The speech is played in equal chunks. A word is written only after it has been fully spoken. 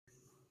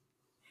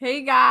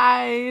Hey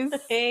guys,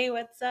 Hey,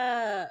 what's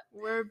up?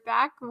 we're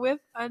back with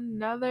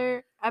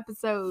another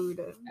episode.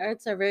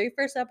 It's our very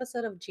first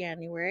episode of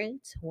January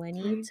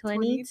 2022.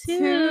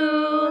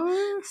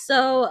 2022.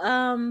 So,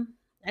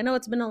 I know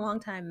it's been a long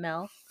time,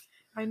 Mel.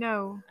 I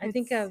know. I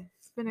think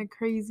it's been a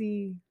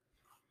crazy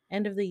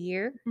end of the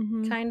year,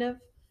 Mhm. kind of.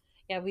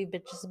 Yeah,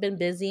 just been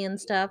busy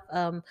and stuff.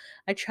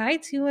 I try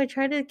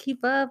to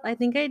keep up. I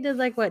think I did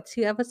like one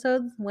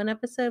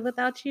episode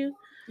without you.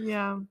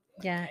 Yeah.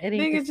 Yeah, I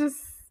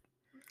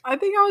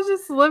think I was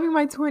just living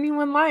my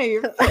 21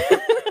 life.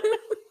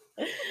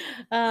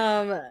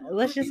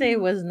 Let's just say it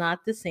was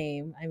not the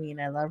same. I mean,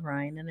 I love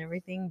Ryan and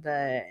everything,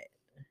 but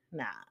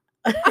nah.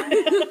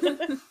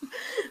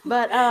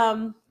 But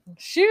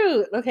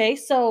shoot. Okay,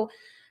 so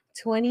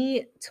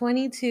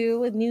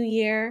 2022 new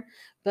year,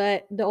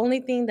 but the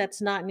only thing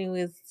that's not new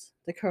is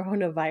the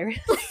coronavirus.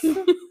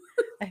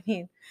 I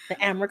mean, the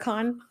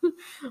Amarion,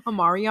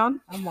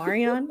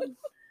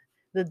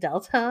 the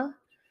Delta.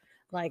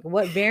 Like,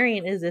 what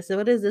variant is this?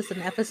 What is this?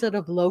 An episode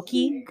of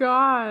Loki?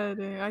 God,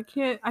 I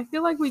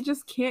feel like we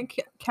just can't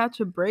catch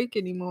a break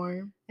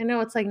anymore. I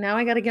know, it's like now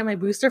I got to get my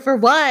booster for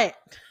what?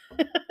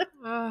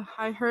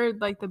 I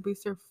heard like the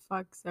booster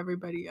fucks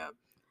everybody up.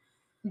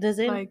 Does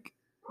it? Like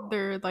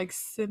they're like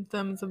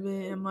symptoms of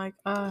it. I'm like,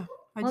 I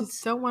Well,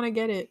 just don't want to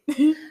get it.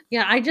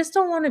 yeah, I just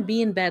don't want to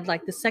be in bed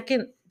like the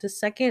second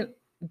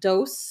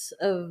dose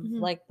of Mhm.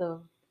 like the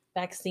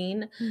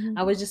vaccine. Mhm.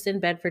 I was just in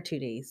bed for 2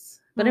 days.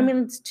 But I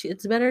mean,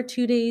 it's better.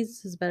 2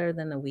 days is better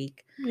than a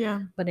week.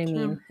 Yeah. But I true.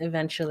 mean,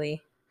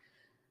 eventually.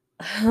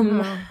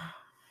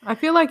 I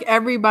feel like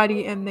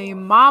everybody and their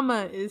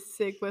mama is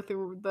sick with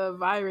the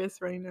virus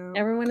right now.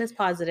 Everyone is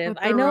positive. With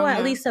I know Rona.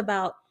 at least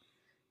about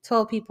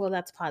 12 people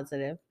that's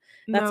positive.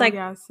 That's No, like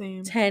yeah,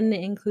 same. 10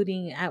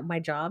 including at my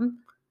job.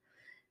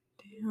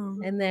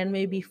 Damn. And then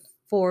maybe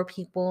 4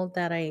 people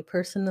that I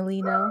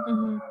personally know.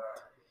 Mhm.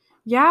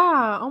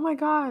 Yeah. Oh my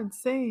God.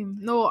 Same.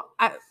 No,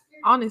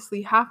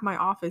 honestly, half my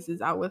office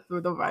is out with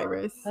the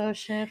virus. Oh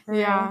shit, for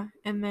Yeah. real?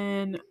 And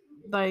then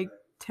like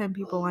 10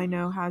 people I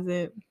know has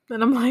it.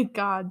 And I'm like,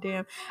 God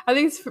damn. I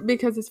think it's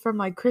because it's from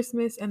like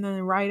Christmas and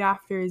then right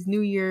after is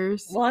New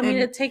Year's. Well, I mean,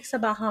 and it takes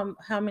about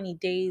how many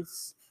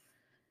days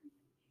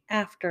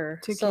after,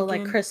 to so kick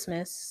like in.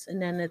 Christmas,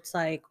 and then it's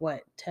like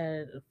what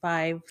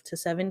 5 to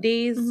 7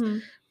 days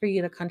Mhm. for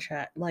you to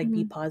contract, like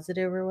be Mhm.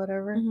 positive or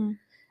whatever. Mhm.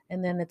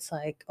 And then it's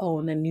like, oh,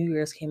 and then New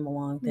Year's came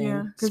along. Then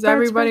Yeah, because spread,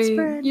 everybody,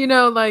 spread. you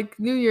know, like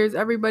New Year's,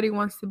 everybody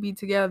wants to be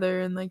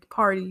together and like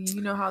party.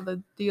 You know how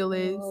the deal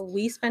is. Well,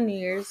 we spend New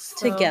Year's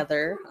So-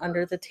 together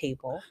under the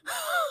table.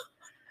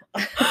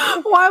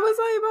 Why was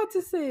I about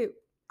to say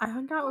I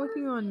hung out with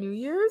you on New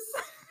Year's?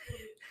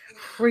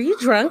 Were you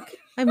drunk?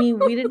 I mean,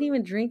 we didn't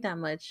even drink that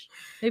much.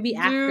 Maybe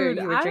after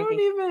Dude, you were I drinking.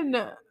 don't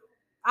even.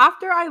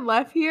 After I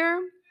left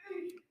here,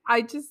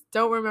 I just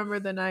don't remember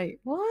the night.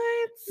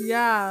 What?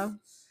 Yeah.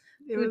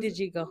 Who did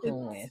you go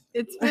home with?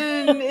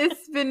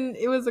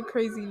 It was a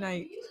crazy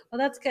night. Well,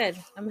 that's good.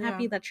 I'm Yeah.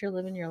 happy that you're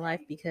living your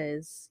life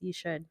because you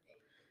should.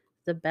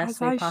 The best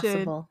As way I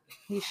possible.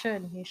 You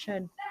should.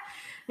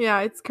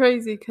 Yeah, it's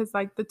crazy because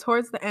like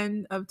towards the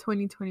end of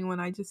 2021,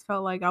 I just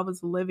felt like I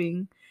was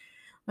living,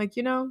 like,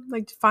 you know,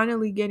 like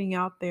finally getting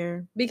out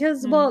there.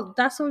 Because, Mm. well,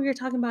 that's what we were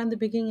talking about in the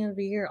beginning of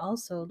the year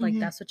also. Like, Mhm.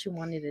 that's what you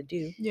wanted to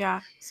do.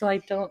 Yeah. So I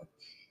don't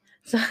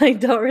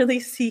really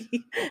see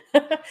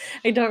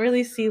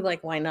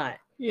like, why not?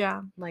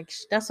 Yeah. Like,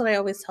 that's what I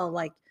always tell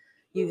like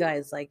you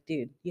guys, like,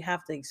 dude, you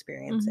have to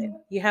experience it.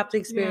 Mhm. You have to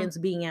experience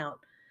being out.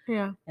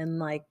 Yeah. And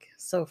like,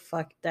 so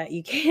fuck that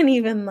you can't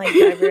even like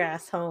drive your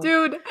ass home.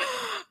 Dude,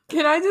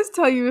 can I just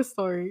tell you a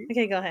story?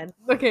 Okay, go ahead.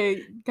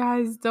 Okay,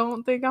 guys,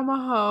 don't think I'm a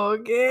hoe,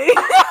 okay?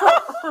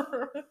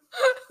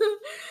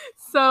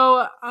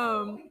 So,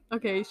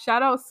 okay,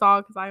 shout out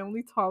Saul because I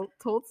only told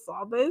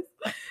Saul this.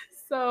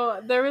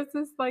 So there was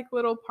this like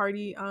little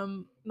party,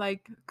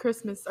 like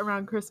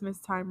around Christmas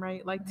time,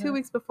 right? Like 2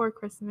 weeks before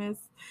Christmas,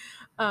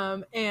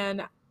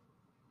 and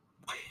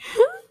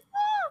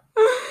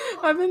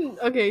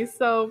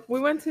so we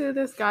went to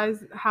this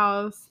guy's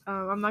house.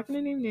 I'm not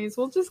gonna name names.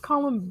 We'll just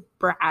call him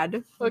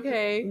Brad.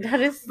 Okay.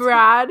 That is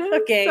Brad.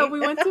 Okay. So we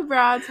went to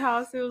Brad's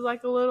house. It was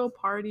like a little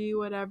party,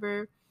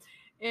 whatever.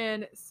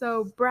 And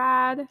so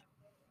Brad,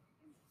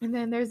 and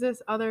then there's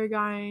this other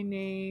guy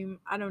named,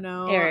 I don't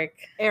know,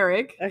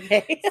 Eric.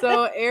 Okay.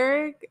 So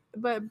Eric,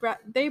 but Brad,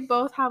 they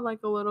both have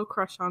like a little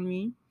crush on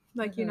me,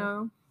 like, you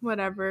know,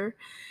 whatever.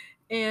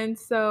 And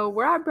so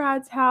we're at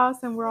Brad's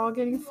house and we're all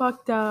getting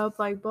fucked up,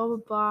 like blah blah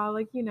blah,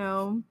 like, you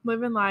know,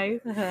 living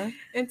life.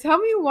 And tell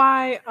me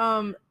why,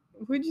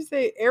 who'd you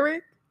say,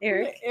 Eric?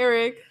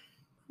 Eric.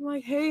 I'm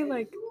like, hey,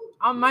 like,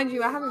 mind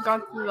you, I haven't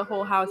gone through the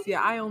whole house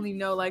yet. I only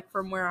know like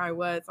from where I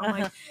was. I'm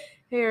like,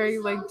 hey,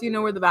 Eric, like, do you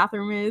know where the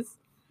bathroom is?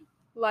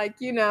 Like,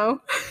 you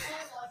know.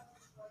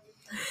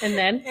 And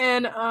then?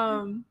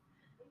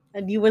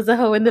 And you was a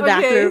hoe in the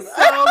bathroom.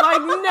 So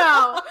like,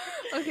 no.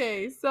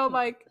 Okay, so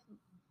like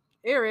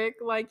Eric,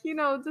 like, you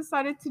know,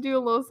 decided to do a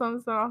little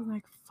something. So I was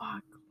like,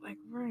 fuck, like,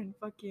 we're in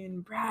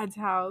fucking Brad's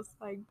house.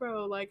 Like,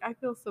 bro, like, I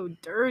feel so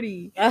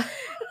dirty.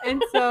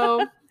 And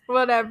so,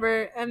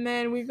 whatever. And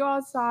then we go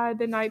outside,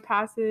 the night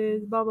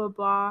passes, blah, blah,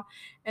 blah.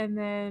 And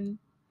then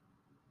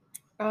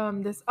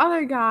this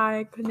other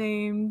guy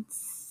named,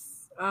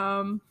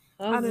 I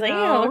don't damn,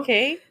 know.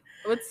 okay.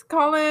 Let's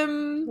call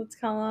him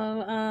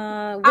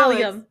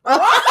William.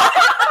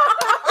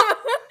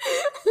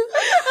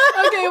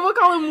 Okay, we'll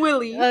call him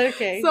Willie.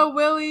 Okay. So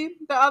Willie,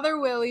 the other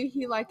Willie,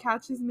 he like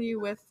catches me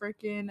with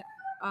freaking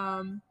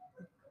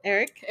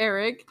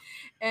Eric.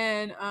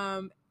 And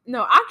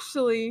no,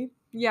 actually,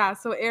 yeah,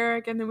 so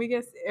Eric, and then we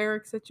get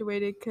Eric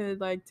situated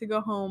to go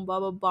home, blah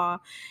blah blah.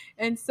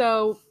 And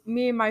so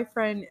me and my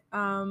friend,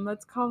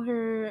 let's call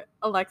her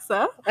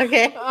Alexa.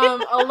 Okay.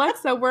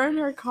 Alexa, we're in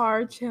her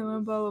car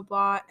chilling, blah blah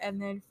blah,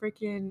 and then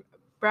freaking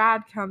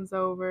Brad comes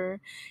over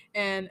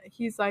and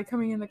he's like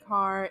coming in the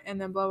car and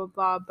then blah blah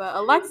blah. But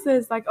Alexa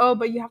is like, oh,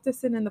 but you have to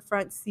sit in the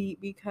front seat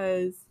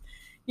because,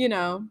 you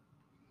know,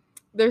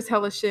 there's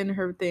hella shit in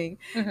her thing.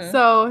 Mm-hmm.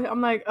 So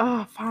I'm like,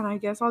 oh, fine, I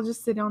guess I'll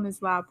just sit on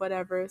his lap,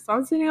 whatever. So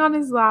I'm sitting on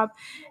his lap,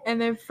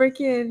 and then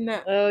freaking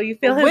you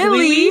feel his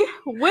Willie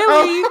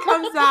Oh.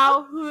 comes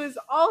out, who is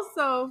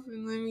also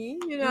me,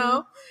 you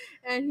know,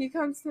 and he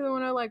comes to the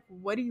window like,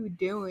 what are you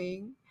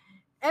doing?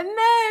 And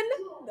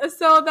then,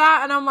 so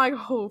that, and I'm like,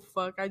 oh,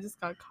 fuck, I just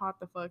got caught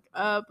the fuck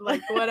up,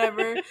 like,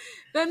 whatever.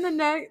 Then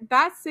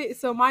that's it.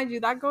 So, mind you,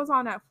 that goes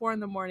on at 4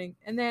 a.m.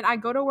 And then I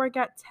go to work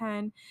at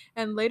 10.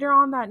 And later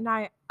on that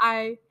night,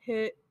 I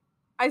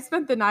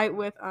spent the night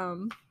with,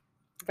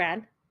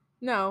 Brad?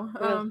 No,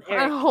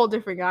 Eric. a whole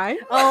different guy.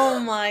 Oh,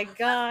 my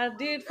God.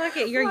 Dude, fuck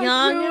it. You're like,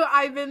 young. Who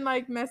I've been,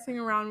 like, messing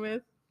around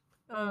with.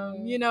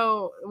 You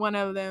know, one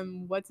of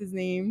them, what's his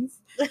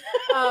names?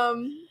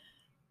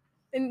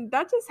 And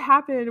that just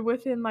happened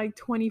within like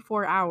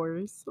 24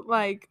 hours.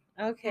 Like,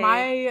 okay,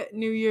 my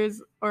New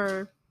Year's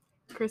or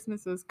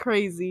Christmas was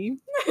crazy.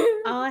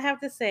 All I have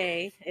to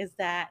say is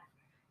that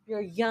you're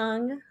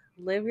young,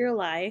 live your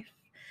life,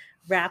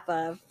 wrap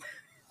up,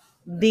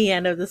 the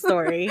end of the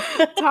story.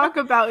 Talk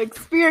about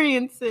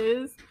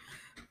experiences.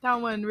 That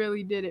one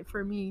really did it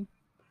for me.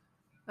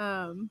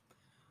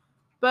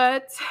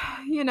 But,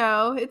 you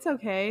know, it's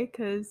okay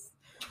because,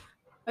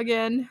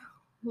 again,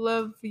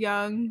 live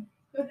young.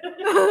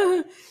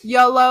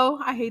 YOLO.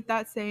 I hate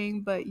that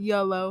saying, but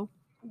YOLO.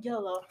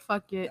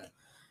 Fuck it.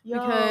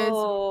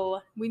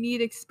 Because we need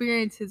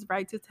experiences,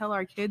 right, to tell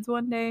our kids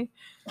one day.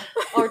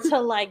 Or to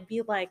like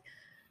be like,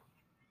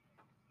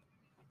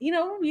 you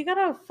know, you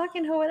gotta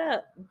fucking hoe it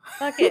up.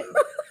 Fuck it.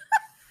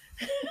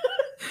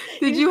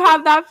 Did you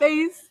have that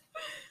face?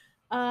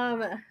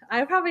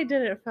 I probably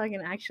didn't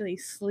fucking actually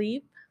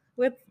sleep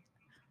with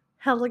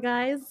hella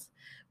guys,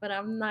 but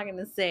I'm not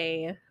gonna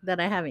say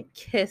that I haven't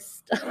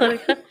kissed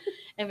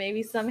and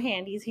maybe some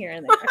handies here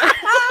and there.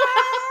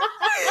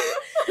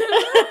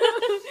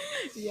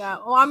 Yeah,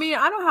 well, I mean,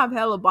 I don't have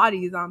hella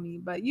bodies on me,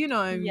 but you know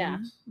what I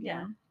mean.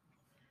 Yeah.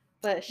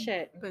 But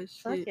shit.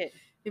 Fuck it.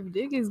 If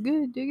dick is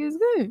good, dick is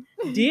good.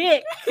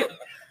 Dick.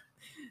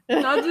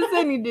 Not just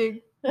any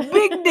dick.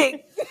 Big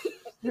dick.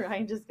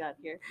 Ryan just got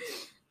here.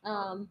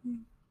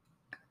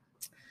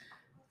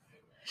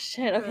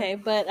 Shit, okay,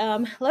 but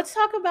let's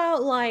talk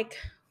about, like,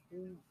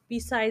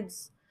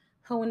 besides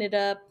hoeing it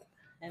up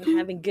and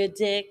having good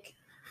dick,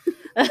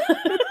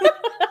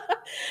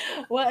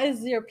 what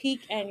is your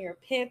peak and your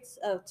pits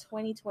of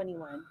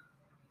 2021?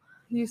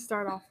 You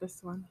start off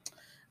this one.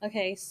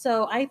 Okay,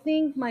 so I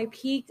think my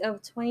peak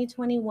of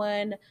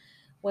 2021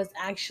 was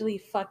actually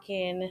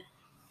fucking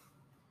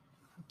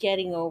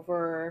getting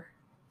over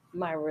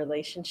my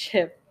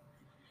relationship,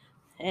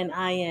 and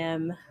I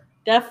am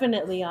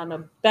definitely on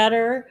a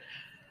better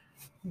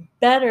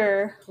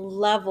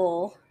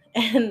level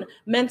and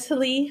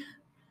mentally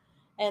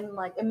and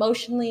like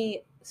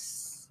emotionally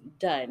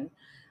done.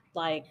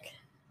 Like,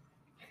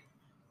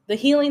 the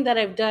healing that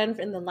I've done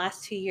in the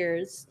last 2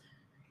 years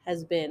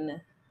has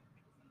been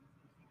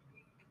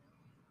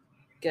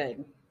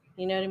good.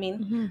 You know what I mean?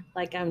 Mm-hmm.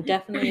 Like, I'm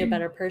definitely a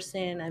better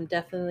person. I'm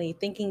definitely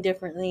thinking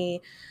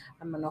differently.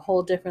 I'm on a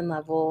whole different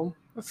level.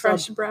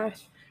 Fresh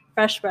breath.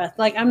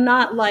 Like, I'm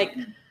not like,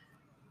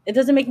 it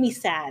doesn't make me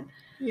sad.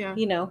 Yeah.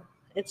 You know,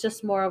 it's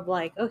just more of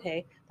like,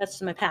 okay,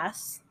 that's my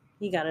past.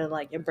 You gotta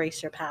like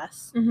embrace your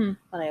past. Mm-hmm.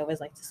 What I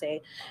always like to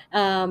say.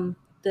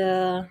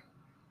 The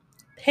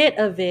pit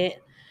of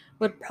it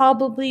would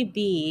probably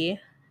be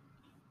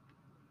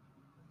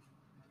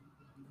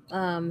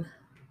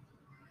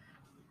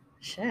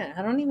shit,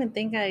 I don't even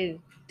think I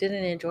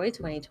didn't enjoy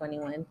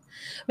 2021.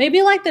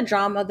 Maybe like the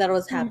drama that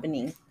was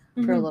happening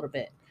for a little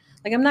bit.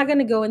 Like, I'm not going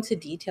to go into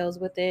details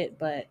with it,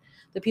 but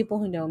the people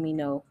who know me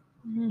know,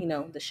 you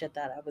know, the shit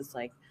that I was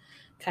like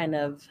kind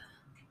of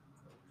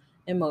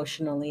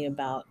emotionally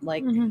about,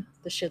 like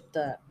the shit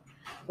that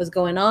was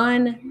going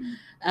on.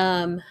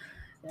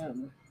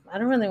 I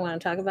don't really want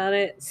to talk about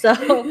it. So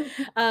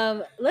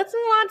let's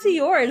move on to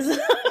yours.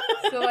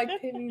 So like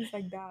pit means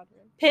like bad,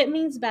 right? Pit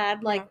means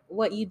bad, like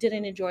what you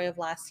didn't enjoy of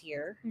last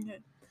year. Okay.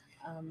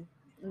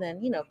 And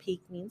then, you know,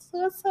 peak means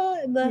the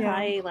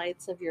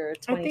highlights of your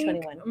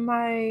 2021. I think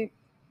my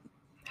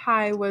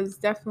high was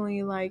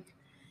definitely like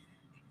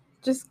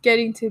just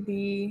getting to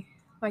be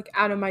like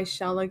out of my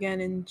shell again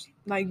and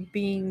like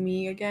being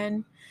me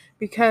again,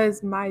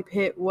 because my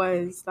pit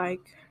was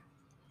like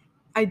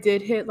I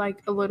did hit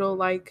like a little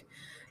like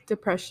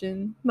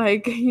depression,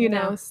 like,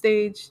 Yeah.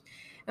 stage,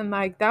 and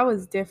like that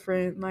was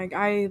different. Like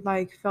I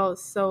like felt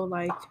so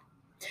like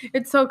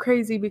it's so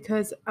crazy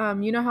because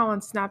you know how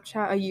on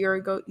Snapchat a year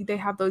ago they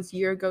have those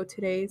year ago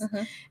todays,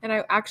 Mm-hmm. and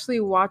I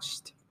actually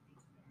watched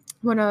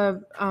one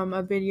of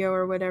a video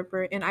or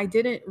whatever, and I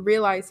didn't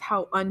realize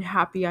how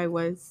unhappy I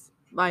was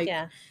like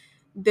Yeah.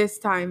 this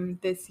time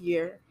this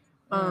year.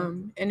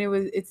 Mm. And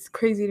it's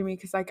crazy to me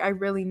because like I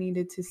really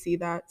needed to see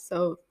that,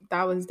 so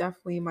that was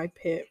definitely my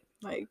pit,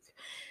 like,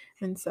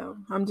 and so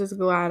I'm just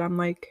glad I'm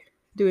like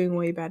doing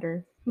way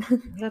better.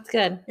 That's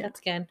good. Yeah. That's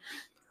good.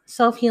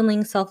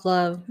 Self-healing,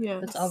 self-love.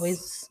 That's Yes.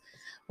 always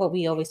what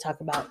we always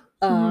talk about.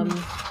 Mhm.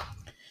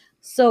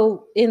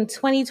 So in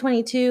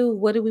 2022,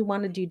 what do we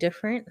want to do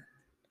different?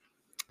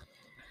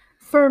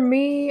 For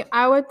me,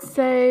 I would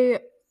say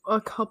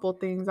a couple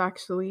things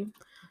actually.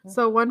 Mhm.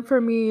 So one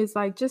for me is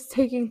like just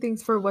taking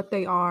things for what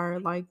they are,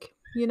 like,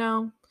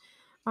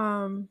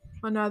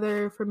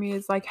 another for me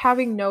is like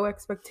having no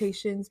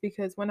expectations,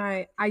 because when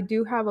I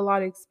do have a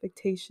lot of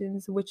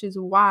expectations, which is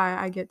why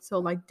I get so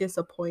like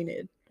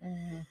disappointed.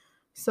 Mhm.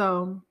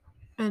 So,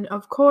 and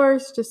of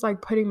course, just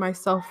like putting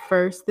myself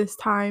first this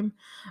time,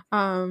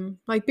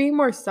 like being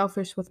more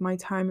selfish with my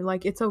time.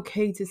 Like it's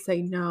okay to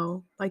say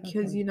no, like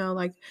because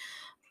Mhm.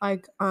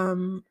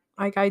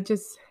 like I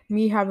just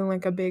me having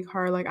like a big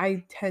heart, like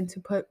I tend to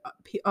put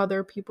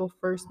other people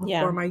first before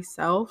Yeah.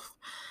 myself.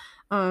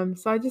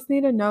 So I just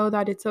need to know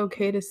that it's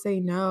okay to say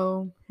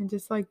no, and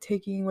just like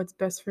taking what's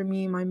best for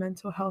me, my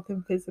mental health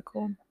and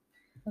physical,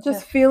 Okay.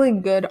 just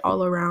feeling good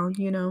all around.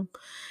 And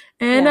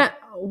Yeah.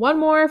 one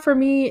more for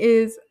me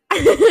is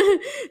Finding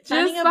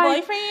just a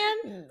like,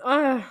 boyfriend?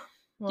 uh,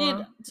 Dude,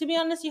 well, to be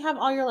honest, you have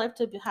all your life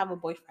to have a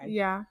boyfriend.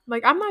 yeah,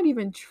 like I'm not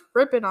even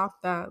tripping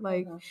off that.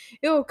 Like Hmm.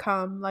 it'll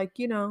come. Like,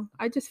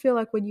 I just feel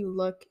like when you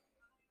look,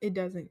 it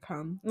doesn't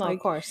come. No, of Like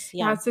course. it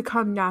Yeah. has to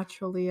come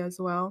naturally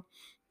as well.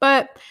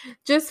 But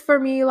just for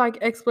me, like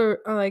explore,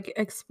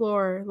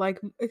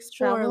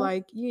 Travel?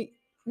 like you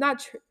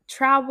not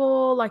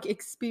travel, like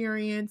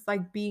experience,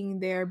 like being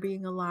there,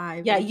 being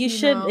alive, Yeah, like you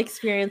should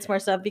experience more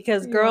stuff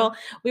because, yeah. girl,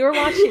 we were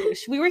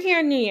here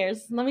on New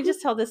Year's. Let me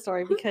just tell this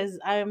story because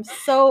I am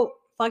so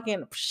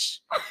fucking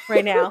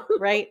right now,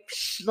 right?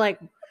 Like,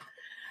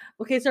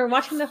 okay, so we're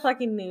watching the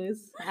fucking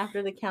news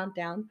after the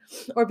countdown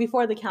or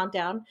before the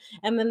countdown,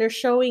 and then they're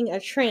showing a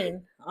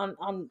train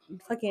on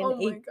fucking Oh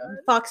my god.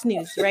 Fox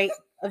News, right?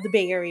 Of the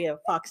Bay Area,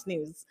 Fox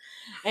News.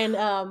 And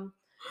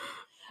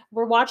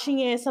we're watching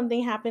it,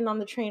 something happened on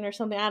the train or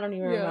something, I don't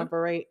even Yeah.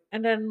 remember, right?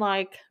 And then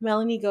like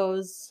Melanie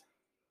goes,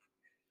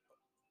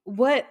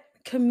 what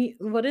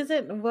is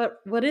it?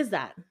 What is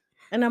that?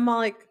 And I'm all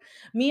like,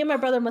 me and my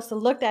brother must have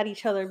looked at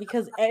each other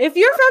because if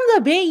you're from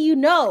the Bay, you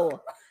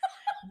know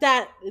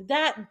that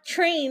that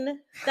train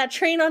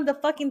on the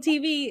fucking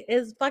TV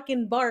is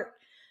fucking Bart.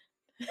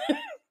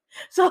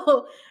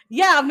 So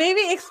yeah,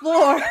 maybe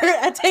explore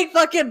and take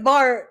fucking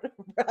Bart.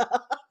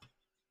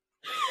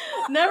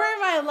 Never in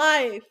my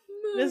life,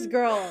 this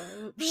girl.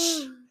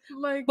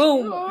 Like,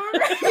 Boom.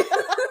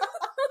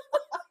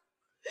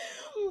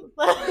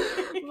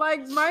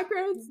 like my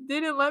parents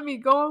didn't let me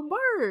go on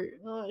BART.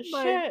 Oh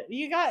Like, shit,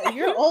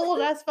 you're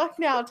old as fuck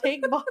now.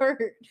 Take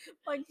Bart.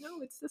 like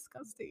no, it's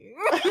disgusting.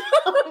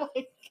 Oh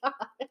my god.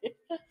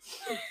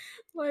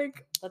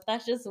 Like, But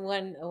that's just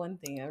one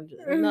thing.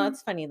 No,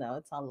 it's funny though.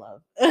 It's all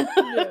love.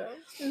 yeah,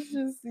 it's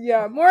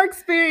just more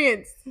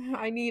experience.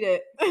 I need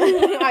it.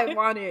 I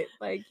want it.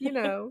 Like,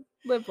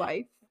 live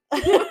life.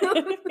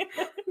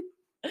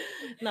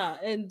 No,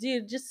 and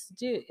dude, just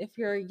dude, if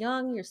you're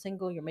young, you're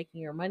single, you're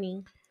making your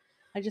money.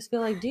 I just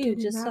feel like, dude, Get in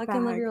just that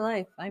fucking live bag. your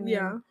life. I mean,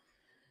 Yeah,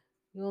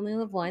 you only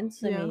live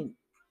once. I yeah, mean,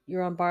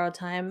 you're on borrowed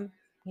time.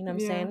 You know what I'm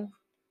yeah. saying?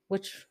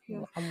 Which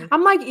Yeah. um,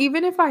 I'm like,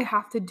 even if I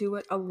have to do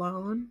it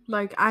alone,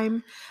 like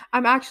I'm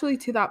actually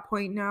to that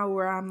point now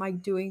where I'm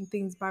like doing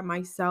things by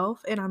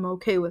myself and I'm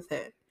okay with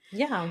it.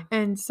 yeah,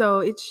 And so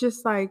it's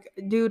just like,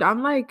 dude,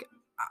 I'm like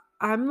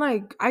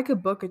I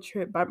could book a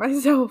trip by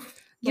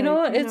myself. you know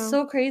Like, what? It's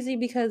so crazy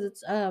because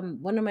it's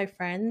one of my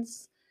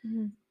friends.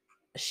 Mhm.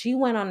 She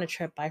went on a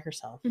trip by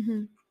herself,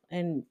 Mhm.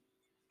 and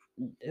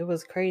it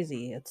was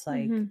crazy. It's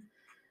like, Mhm.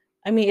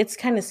 I mean, it's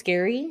kind of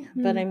scary,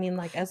 but I Mhm. mean,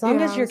 like, as long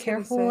Yeah, as I you're was gonna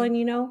careful say.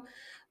 and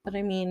but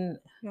I mean,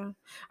 Yeah.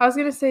 I was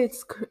gonna say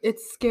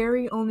it's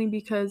scary only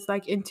because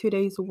like in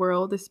today's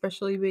world,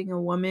 especially being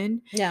a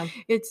woman, yeah,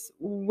 it's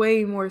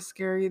way more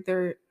scarier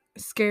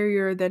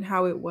than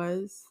how it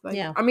was. Like,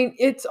 yeah, I mean,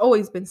 it's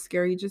always been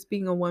scary just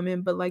being a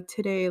woman, but like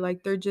today,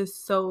 like they're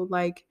just so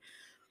like,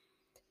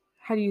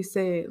 how do you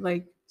say it?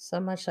 Like, so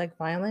much like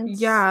violence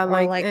yeah, or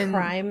like, like and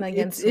crime it's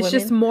against it's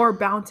just women. more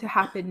bound to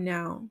happen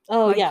now.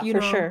 Oh Like, yeah,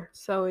 for sure.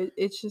 so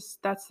it's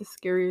just that's the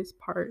scariest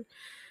part.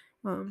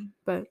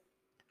 But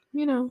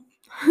you know,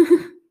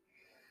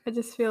 I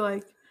just feel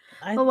like.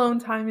 Alone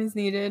time is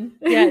needed.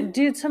 Yeah,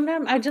 dude,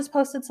 sometimes I just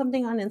posted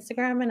something on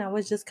Instagram and I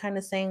was just kind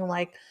of saying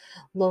like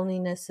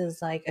loneliness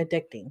is like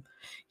addicting.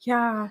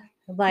 Yeah,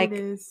 it Like,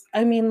 is.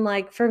 I mean,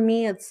 like for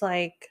me, it's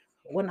like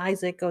when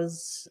Isaac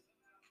goes,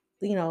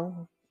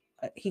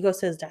 he goes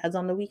to his dad's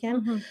on the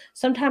weekend. Mm-hmm.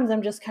 Sometimes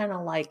I'm just kind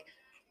of like,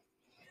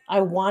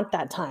 I want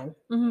that time.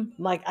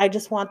 Mm-hmm. Like, I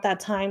just want that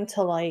time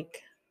to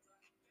like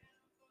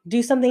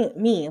do something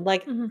me.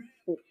 Like, Mm-hmm.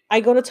 I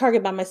go to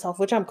Target by myself,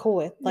 which I'm cool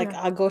with. Like,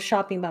 Yeah. I go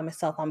shopping by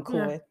myself, I'm cool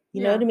Yeah. with.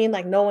 You know what I mean?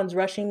 Like, no one's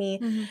rushing me.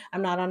 Mm-hmm.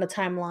 I'm not on a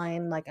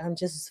timeline. Like, I'm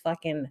just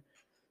fucking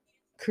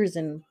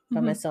cruising by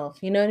Mm-hmm. myself.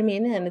 You know what I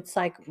mean? And it's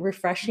like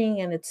refreshing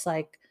and it's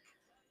like,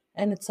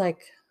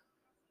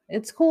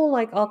 it's cool.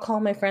 Like, I'll call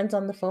my friends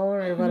on the phone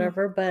or Mm-hmm.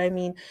 whatever. But I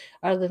mean,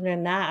 other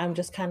than that, I'm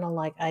just kind of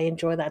like, I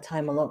enjoy that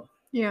time alone.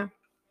 Yeah.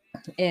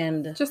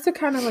 And Just to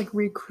kind of like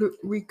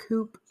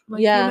recoup,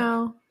 like,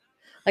 yeah,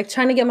 like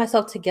trying to get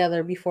myself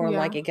together before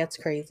like Yeah. it gets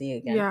crazy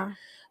again. Yeah.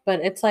 But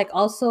it's like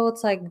also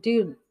it's like,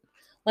 dude,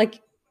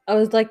 like I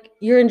was like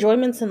your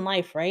enjoyments in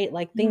life, right?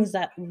 Like things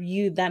that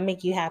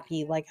make you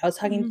happy. Like I was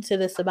talking Mhm. to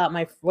this about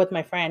with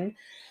my friend,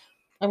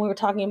 and we were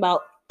talking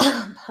about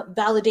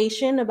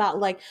validation, about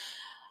like,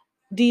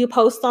 do you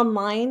post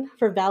online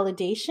for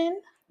validation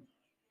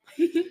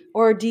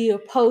or do you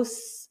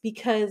post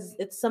because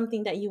it's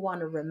something that you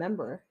want to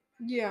remember?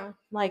 Yeah.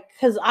 Like,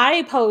 because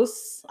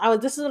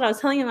this is what I was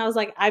telling him. I was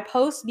like, I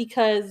post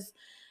because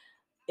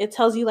it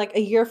tells you like a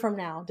year from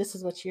now, this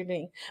is what you're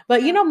doing.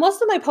 But Yeah.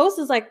 most of my posts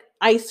is like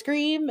ice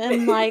cream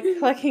and like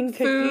fucking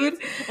cookies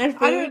Food. and I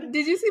food. don't.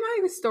 Did you see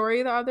my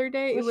story the other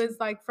day? It Which, was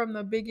like from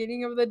the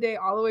beginning of the day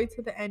all the way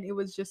to the end. It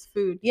was just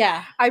food.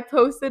 yeah. I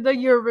posted that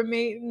your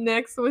roommate.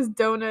 Next was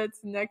donuts.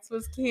 Next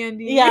was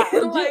candy. Yeah,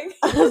 like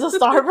the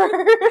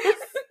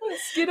Starburst.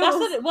 That's Skittles.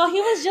 what. Well,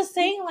 he was just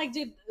saying, like,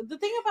 dude, the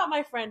thing about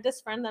my friend,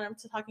 this friend that I'm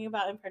talking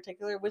about in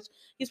particular, which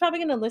he's probably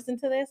gonna listen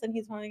to this, and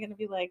he's probably gonna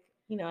be like,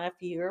 F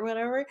you or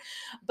whatever.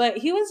 But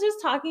he was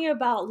just talking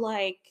about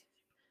like,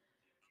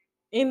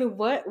 in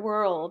what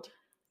world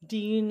do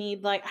you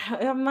need like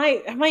I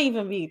might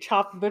even be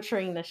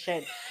butchering this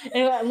shit,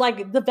 and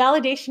like the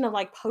validation of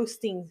like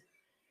posting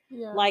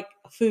Yeah. like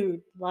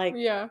food, like,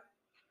 Yeah.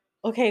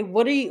 okay,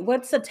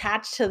 what's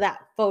attached to that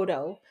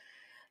photo?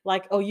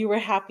 Like, oh, you were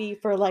happy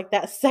for like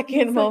that second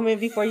It's like-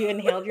 moment before you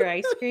inhaled your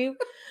ice cream.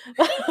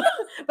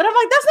 But I'm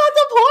like, that's not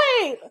the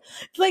point.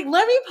 It's like,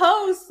 let me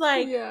post.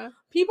 Like, Yeah.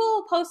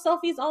 people post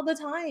selfies all the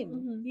time.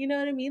 Mhm. You know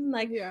what I mean?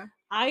 Like, Yeah.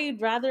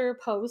 I'd rather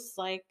post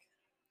like,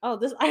 oh,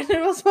 this ice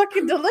cream was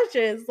fucking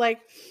delicious. Like,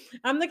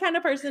 I'm the kind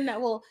of person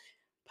that will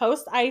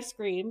post ice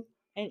cream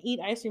and eat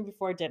ice cream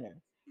before dinner.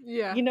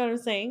 Yeah. You know what I'm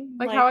saying?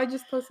 Like how I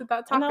just posted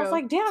that taco. And I was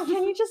like, damn,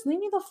 can you just leave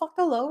me the fuck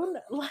alone?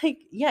 Like,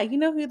 yeah, you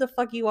know who the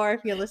fuck you are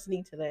if you're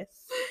listening to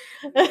this.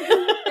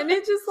 And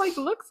it just like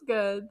looks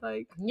good.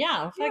 Like,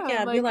 yeah, fuck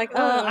yeah, yeah. Be like,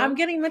 I'm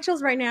getting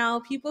Mitchell's right now.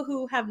 People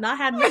who have not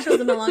had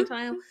Mitchell's in a long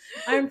time.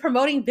 I'm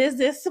promoting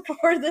business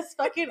for this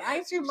fucking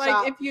ice cream like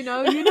shop. if you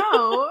know, you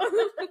know.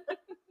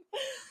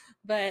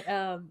 But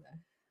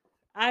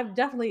I've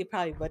definitely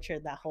probably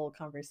butchered that whole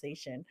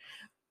conversation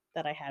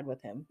that I had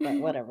with him, but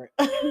whatever.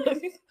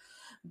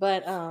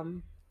 But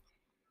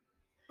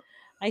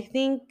I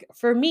think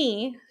for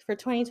me, for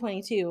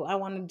 2022, I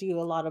want to do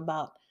a lot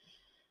about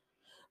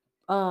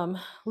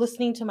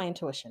listening to my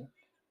intuition.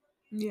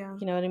 Yeah.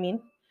 You know what I mean?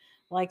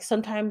 Like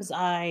sometimes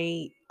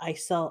I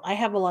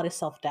have a lot of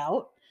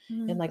self-doubt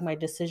in like my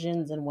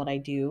decisions and what I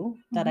do,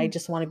 that I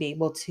just want to be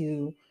able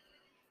to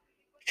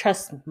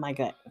trust my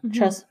gut.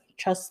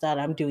 Trust that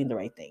I'm doing the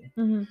right thing.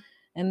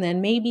 And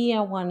then maybe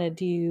I want to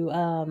do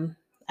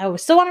I would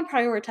still want to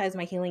prioritize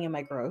my healing and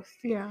my growth.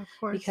 Yeah, of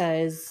course.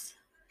 Because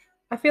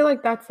I feel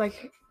like that's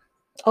like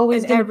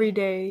always an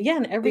everyday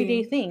an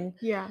everyday thing.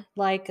 Yeah.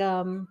 Like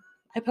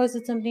I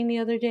posted something the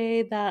other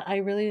day that I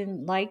really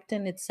liked,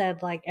 and it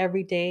said like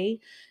every day,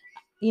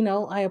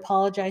 I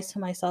apologize to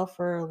myself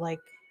for like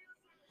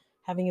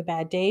having a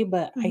bad day,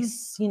 but I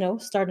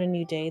start a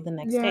new day the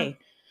next day.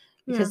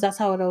 Because that's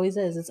how it always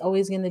is. It's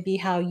always going to be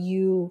how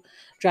you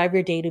drive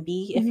your day to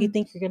be. If you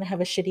think you're going to have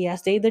a shitty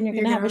ass day, then you're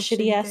going to have a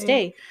shitty ass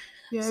day.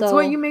 Yeah, so, it's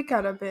what you make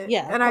out of it.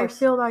 Yeah, and I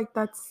feel like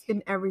that's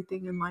in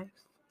everything in life.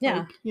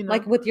 Yeah, like,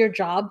 like with your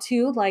job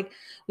too. Like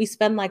we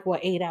spend like what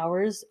 8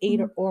 hours,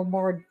 8 or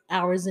more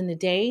hours in a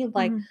day.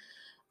 Like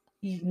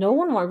no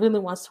one really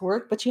wants to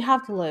work, but you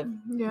have to live.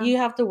 Yeah. You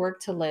have to work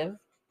to live.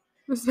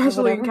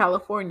 Especially in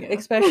California.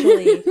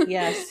 Especially,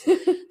 yes.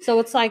 So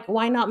it's like,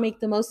 why not make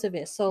the most of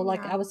it? So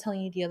like Yeah. I was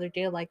telling you the other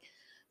day, like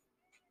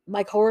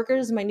my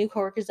new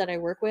coworkers that I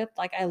work with,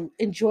 like I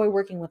enjoy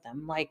working with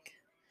them. Like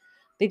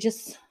they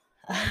just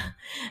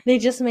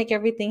make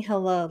everything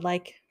hella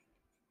like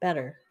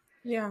better.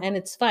 Yeah. And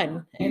it's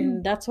fun.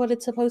 And that's what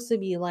it's supposed to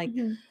be. Like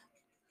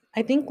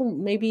I think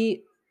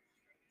maybe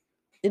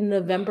in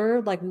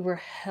November, like we were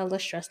hella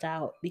stressed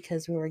out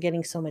because we were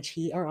getting so much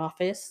heat, our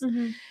office.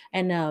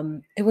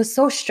 And it was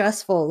so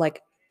stressful.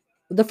 Like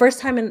the first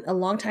time in a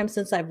long time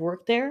since I've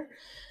worked there,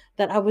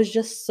 that I was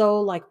just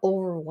so like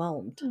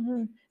overwhelmed.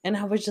 And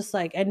I was just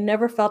like, I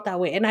never felt that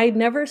way. And I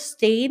never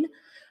stayed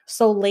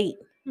so late.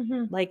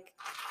 Like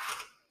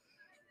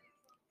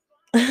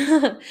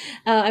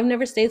I've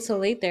never stayed so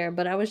late there,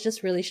 but I was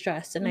just really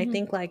stressed, and I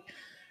think like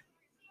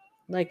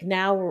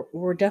now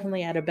we're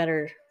definitely at a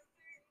better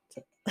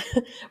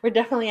we're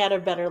definitely at a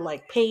better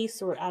like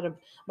pace. We're at a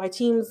my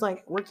team's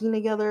like working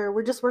together.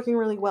 We're just working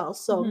really well.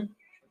 So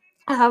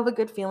I have a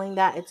good feeling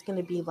that it's going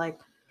to be like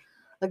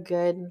a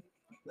good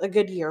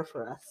year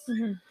for us,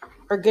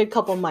 or a good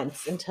couple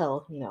months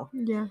until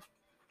Yeah.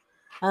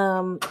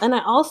 And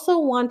I also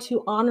want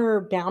to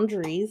honor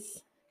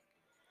boundaries,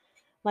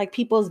 like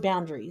people's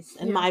boundaries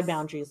and my Yes.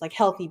 boundaries, like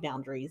healthy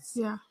boundaries.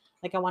 Yeah.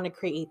 Like I want to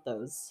create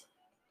those.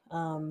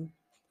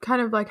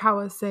 Kind of like how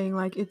I was saying,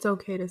 like it's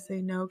okay to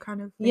say no,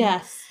 kind of thing.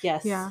 Yes.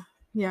 Yeah.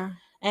 Yeah.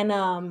 And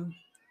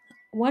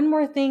one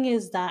more thing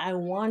is that I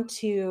want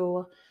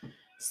to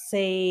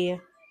say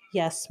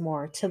yes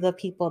more to the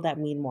people that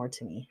mean more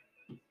to me.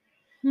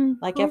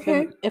 Like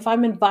Okay. if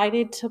I'm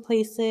invited to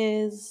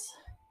places,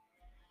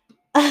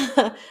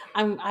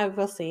 I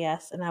will say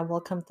yes, and I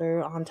will come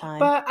through on time.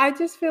 But I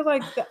just feel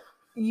like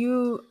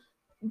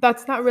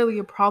that's not really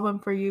a problem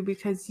for you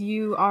because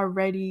you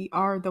already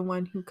are the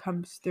one who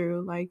comes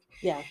through. Like,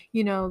 Yeah.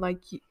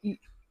 Like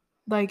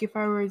like if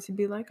I were to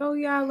be like, oh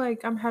yeah,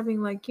 like I'm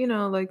having like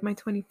like my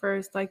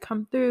 21st, like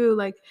come through,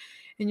 like,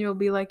 and you'll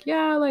be like,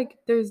 yeah, like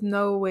there's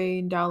no way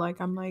in doubt,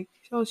 like I'm like,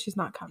 oh, she's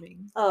not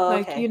coming. Oh,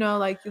 Like okay.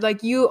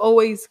 like you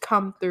always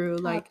come through,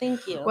 like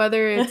thank you.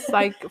 whether it's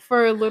like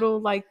for a little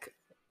like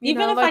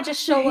even if like I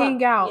just to show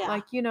hang up, out, yeah.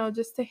 like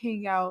just to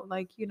hang out,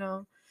 like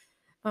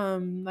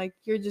like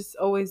you're just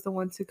always the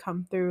one to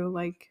come through,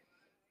 like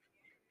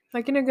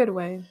in a good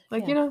way,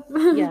 like Yeah.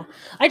 Yeah,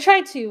 I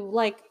try to,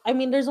 like, I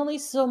mean, there's only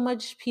so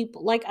much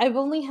people, like I've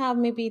only have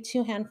maybe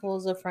 2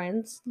 handfuls of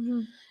friends,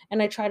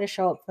 and I try to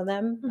show up for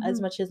them as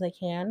much as I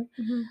can.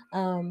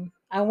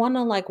 I want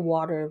to like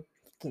water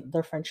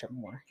their friendship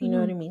more, you know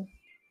what I mean?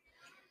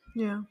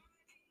 Yeah,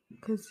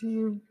 because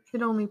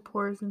it only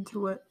pours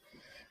into it.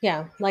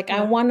 Yeah, like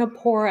I want to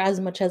pour as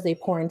much as they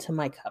pour into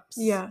my cups.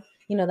 Yeah.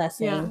 You know that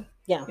saying?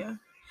 Yeah. Yeah.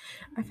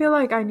 I feel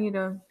like I need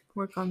to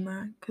work on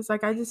that because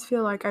like I just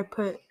feel like I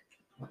put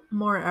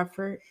more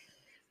effort.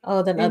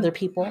 Oh, than other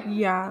people?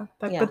 Yeah.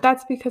 Yeah. But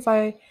that's because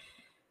I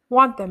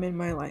want them in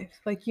my life.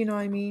 Like, you know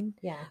what I mean?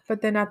 Yeah.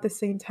 But then at the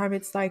same time,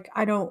 it's like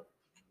I don't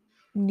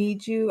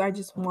need you. I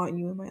just want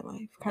you in my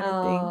life kind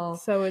of thing.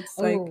 So it's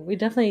like we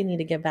definitely need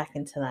to get back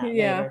into that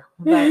yeah.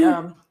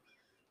 later.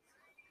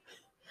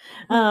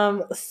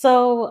 But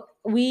so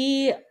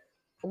we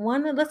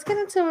let's get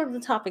into the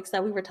topics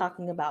that we were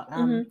talking about.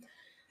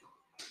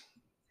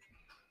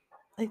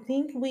 I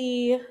think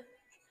we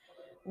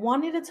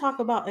wanted to talk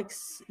about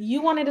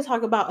you wanted to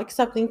talk about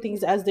accepting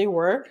things as they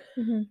were.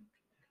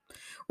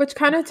 Which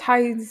kind of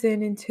ties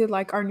into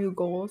like our new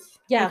goals.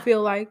 Yeah. I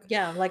feel like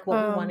like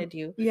what we want to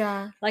do.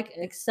 Yeah. Like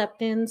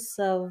acceptance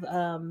of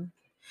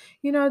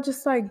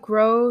just like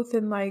growth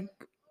and like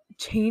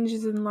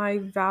changes in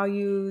life,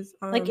 values,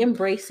 like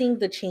embracing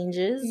the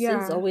changes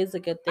is always a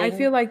good thing. I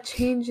feel like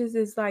changes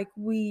is like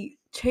we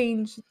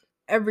change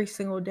every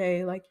single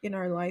day, like in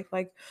our life.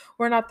 Like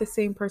we're not the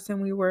same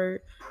person we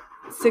were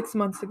 6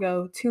 months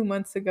ago, 2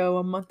 months ago,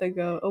 a month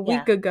ago, a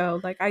week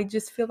ago. Like I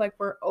just feel like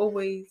we're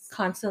always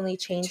constantly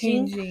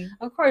changing.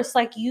 Of course,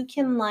 like you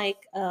can like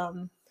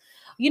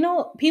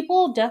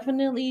people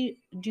definitely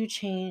do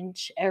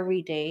change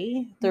every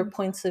day. Their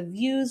points of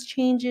views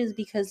changes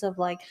because of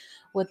like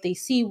what they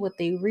see, what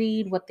they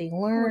read, what they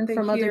learn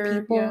from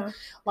other people.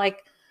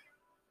 Like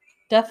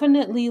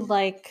definitely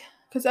like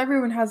because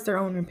everyone has their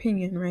own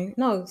opinion, right?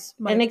 No,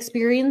 and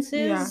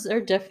experiences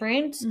are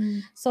different.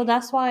 So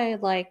that's why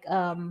like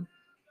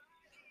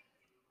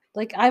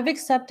I've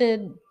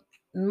accepted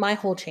my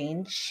whole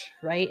change,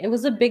 right? It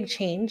was a big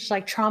change.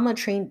 Like trauma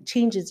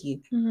changes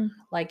you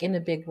like in a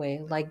big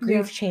way. Like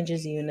grief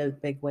changes you in a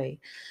big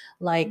way.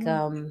 Like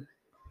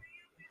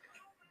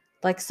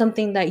like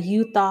something that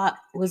you thought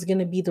was going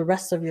to be the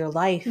rest of your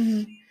life,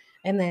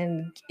 and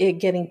then it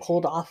getting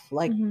pulled off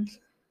like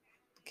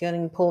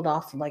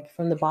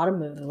from the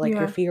bottom of like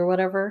your feet or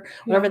whatever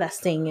that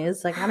saying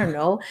is, like I don't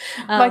know,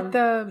 like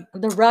the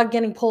rug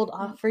getting pulled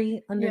off for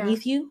you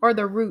underneath you, or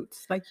the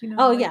roots, like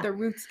the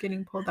roots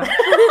getting pulled out.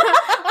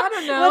 I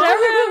don't know,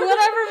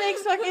 whatever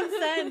makes fucking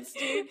sense,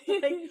 dude.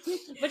 Like,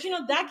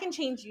 but that can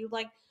change you.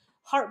 Like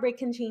heartbreak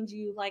can change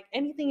you. Like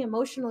anything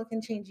emotional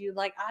can change you.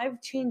 Like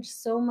I've changed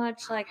so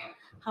much, like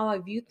how I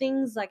view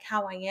things, like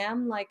how I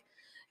am. Like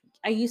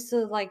I used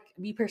to like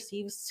be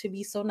perceived to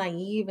be so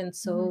naive and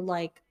so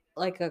like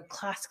a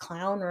class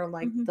clown, or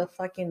like the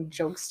fucking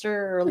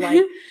jokester, or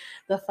like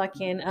the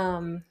fucking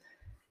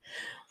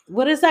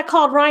what is that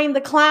called, Ryan?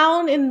 The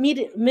clown in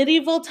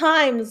medieval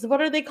times.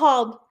 What are they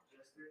called?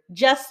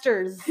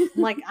 Jesters.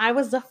 Like I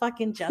was the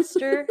fucking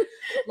jester.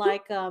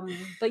 Like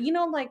but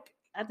like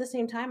at the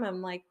same time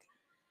I'm like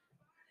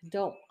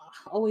don't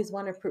always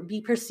want to be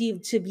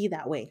perceived to be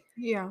that way.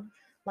 Yeah.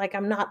 Like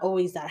I'm not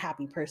always that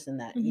happy person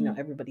that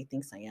everybody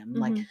thinks I am.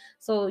 Like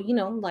so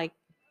like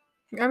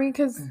I mean,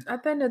 because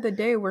at the end of the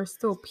day we're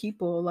still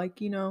people, like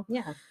yeah,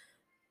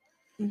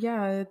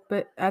 Yeah,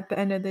 but at the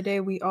end of the day,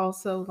 we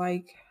also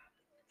like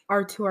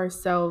are to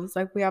ourselves.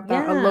 Like we have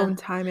that Yeah. alone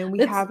time, and we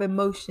It's have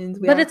emotions.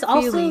 We but have it's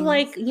also feelings.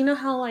 like, you know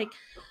how like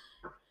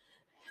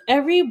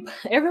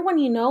everyone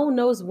you know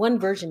knows one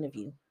version of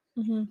you,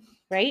 Mhm.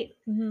 right?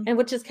 Mhm. And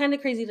which is kind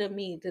of crazy to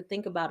me to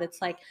think about.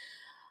 It's like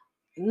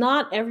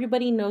not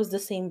everybody knows the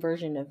same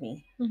version of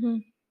me.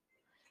 Mhm.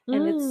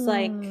 And it's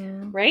like,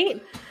 Mm.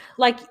 right?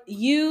 Like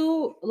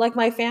you, like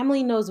my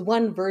family knows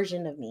one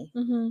version of me.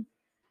 Mhm.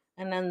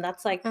 And then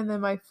that's like, And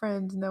then my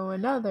friends know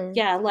another.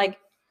 yeah, like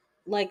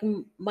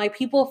my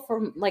people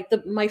from like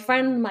my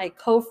friend, my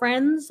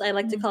co-friends, I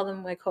like to Mhm. call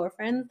them my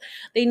co-friends.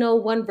 They know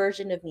one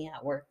version of me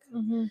at work,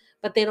 Mhm.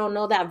 but they don't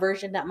know that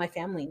version that my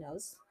family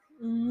knows.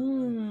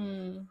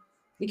 Mm.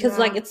 Because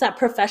like Yeah. it's that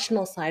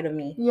professional side of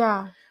me,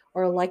 Yeah.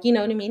 or like, you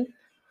know what I mean?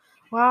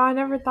 Wow, I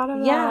never thought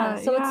of Yeah.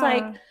 that. So it's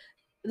like Yeah.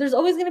 there's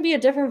always going to be a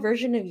different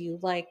version of you.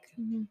 Like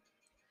Mhm.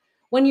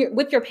 when you're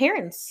with your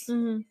parents,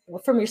 Mhm.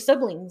 from your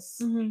siblings,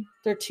 Mhm.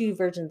 there are two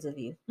versions of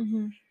you,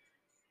 Mhm.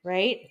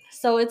 right?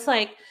 So it's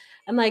like,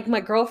 and like my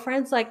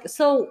girlfriends, like,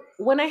 so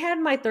when I had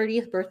my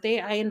 30th birthday,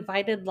 I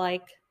invited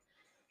like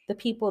the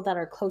people that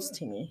are close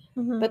to me,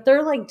 Mhm. but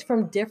they're like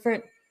from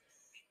different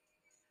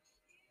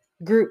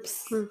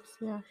groups. Groups.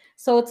 Yeah.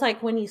 So it's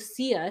like when you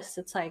see us,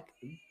 it's like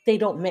they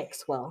don't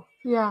mix well.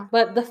 Yeah.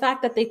 But the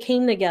fact that they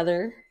came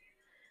together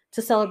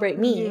to celebrate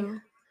me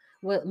You.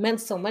 what meant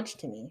so much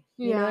to me.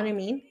 You know what Yeah. I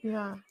mean?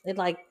 Yeah. It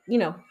like, you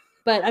know,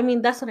 but I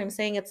mean that's what I'm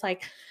saying. It's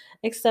like,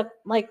 except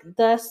like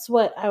that's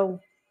what I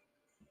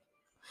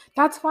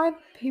That's why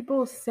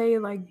people say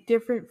like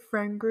different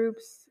friend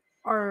groups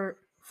are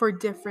for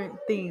different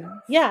things.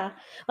 yeah,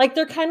 like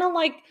they're kind of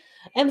like,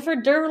 and for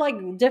they're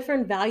like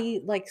different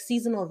value, like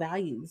seasonal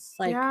values.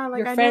 Like Yeah, like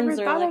your I never friends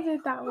are thought like, of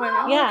it that way.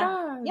 Oh my yeah,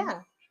 god.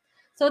 yeah.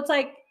 So it's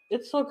like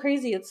it's so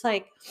crazy. It's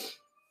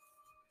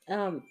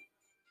um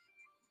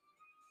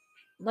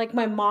like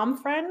my mom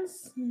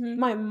friends, Mhm.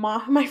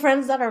 my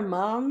friends that are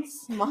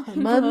moms, mums,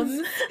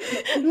 Mums.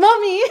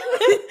 mommy,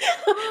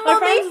 my Mommy.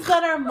 friends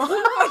that are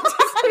moms.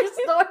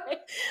 Story.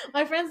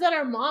 My friends that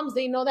are moms,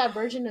 they know that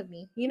version of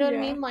me. You know what I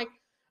Yeah. mean? Like,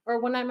 or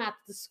when I'm at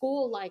the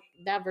school, like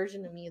that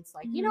version of me, it's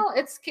like, you Mhm. know,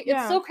 it's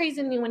Yeah. so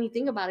crazy to me when you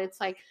think about it.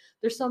 It's like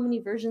there's so many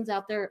versions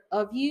out there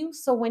of you.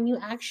 So when you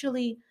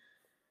actually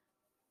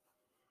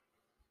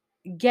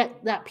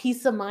get that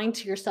peace of mind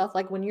to yourself,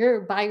 like when you're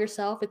by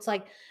yourself, it's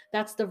like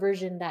that's the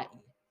version that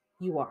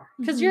you are,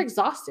 because you're Mhm.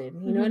 exhausted,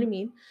 you know what I Mhm.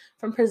 mean,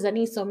 from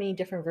presenting so many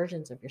different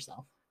versions of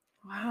yourself.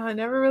 Wow, I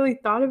never really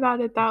thought about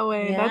it that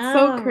way. That's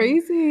so Yeah.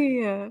 crazy.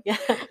 Yeah.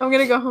 I'm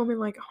gonna go home and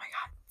like, oh my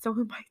god, so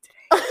am I today.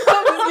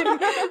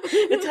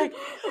 It's like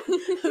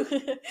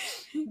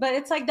but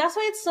it's like that's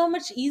why it's so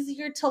much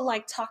easier to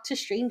like talk to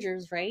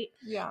strangers, right?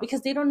 Yeah.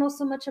 Because they don't know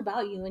so much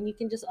about you and you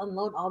can just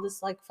unload all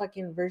this like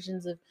fucking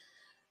versions of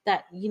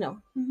that, you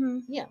know. Mm-hmm.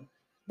 Yeah.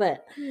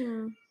 But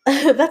Yeah.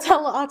 that's a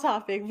off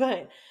topic,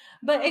 but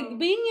Wow.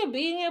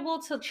 being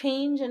able to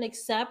change and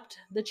accept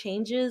the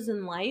changes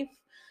in life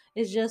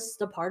is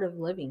just a part of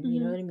living, you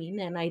know Mhm. what I mean?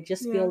 And I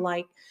just Yeah. feel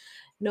like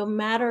no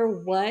matter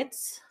what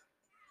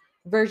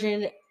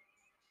version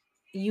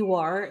you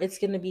are, it's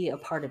going to be a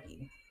part of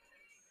you.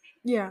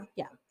 Yeah.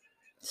 Yeah.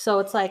 So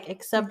it's like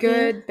accepting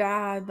Good,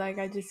 bad. Like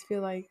I just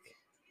feel like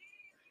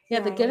the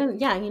good like, and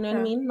yeah, you know what I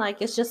yeah. mean?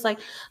 Like it's just like,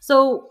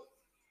 so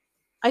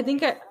I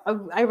think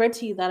I read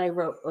to you that I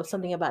wrote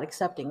something about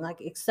accepting, like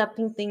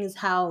accepting things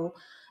how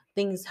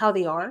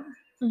they are,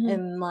 Mhm.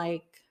 and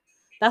like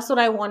that's what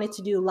I wanted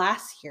to do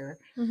last year,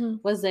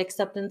 Mhm. was the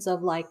acceptance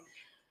of like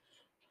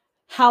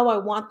how I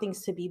want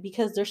things to be,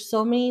 because there's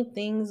so many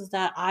things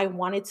that I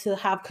wanted to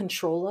have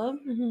control of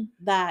Mhm.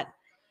 that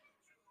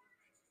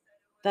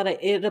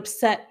it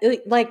upset,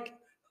 it, like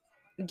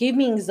gave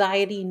me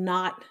anxiety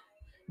not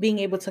being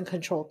able to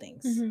control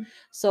things. Mhm.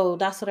 So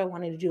that's what I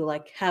wanted to do,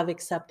 like have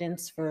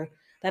acceptance for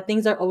that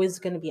things are always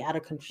going to be out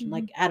of control, Mhm.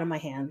 like out of my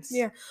hands.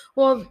 Yeah.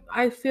 Well,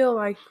 I feel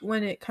like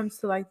when it comes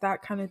to like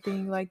that kind of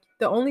thing, like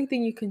the only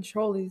thing you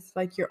control is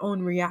like your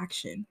own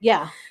reaction.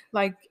 Yeah.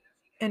 Like,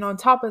 and on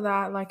top of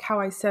that, like how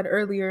I said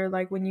earlier,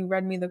 like when you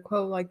read me the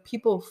quote, like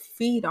people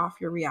feed off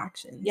your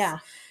reactions. Yeah.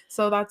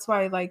 So that's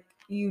why like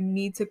you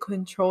need to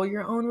control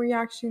your own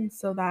reactions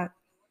so that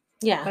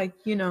Yeah. like,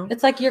 you know,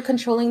 it's like you're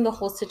controlling the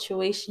whole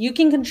situation. You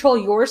can control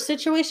your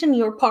situation,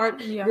 your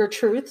part, yeah. your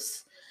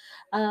truths.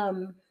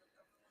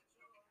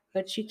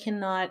 But you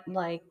cannot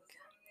like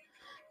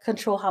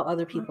control how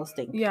other people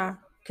think. Yeah.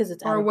 Because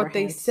it's out Or of what our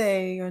they hands.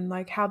 say and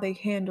like how they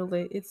handle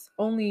it. It's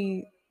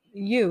only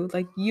you.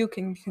 Like you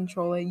can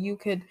control it. You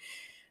could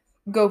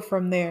go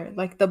from there.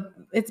 Like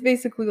it's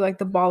basically like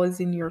the ball is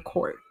in your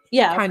court.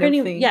 Yeah, kind pretty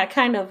of thing. yeah,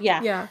 kind of,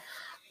 yeah. Yeah.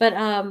 But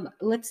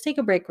let's take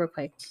a break real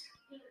quick.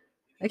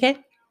 Okay?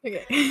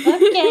 Okay.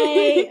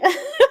 Okay.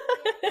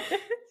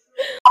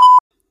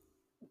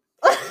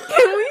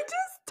 Can we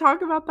just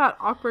talk about that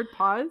awkward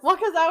pause? Well,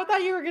 because I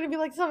thought you were gonna be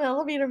like some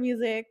elevator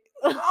music.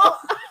 Oh.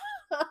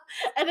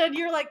 And then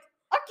you're like,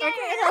 okay.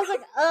 And I was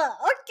like,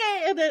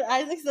 okay. And then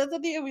Isaac said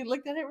something and we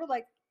looked at it, we're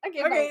like,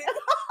 okay. Okay.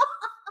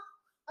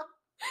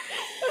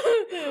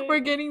 Bye. We're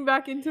getting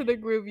back into the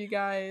groove, you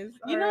guys.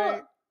 You All know,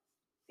 right.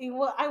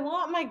 well, I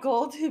want my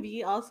goal to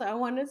be also, I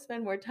want to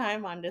spend more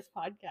time on this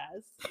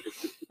podcast.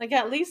 Like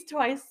at least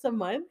twice a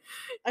month.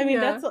 I mean,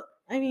 Yeah.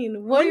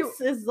 once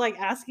is like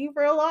asking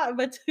for a lot,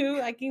 but two,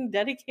 I can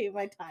dedicate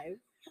my time.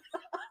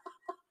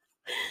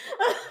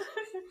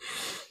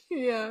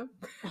 Yeah.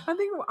 I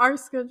think our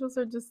schedules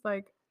are just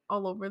like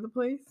all over the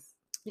place.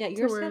 Yeah, To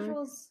your where,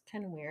 schedule's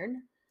kind of weird,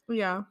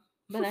 yeah.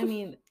 but I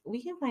mean,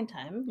 we can find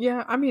time.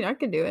 Yeah, I mean, I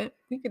could do it.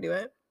 We could do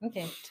it.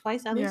 Okay,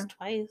 twice, at Yeah. least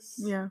twice.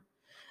 Yeah.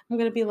 I'm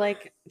gonna be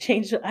like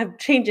I've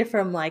changed it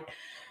from like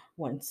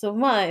once a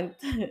month,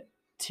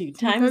 two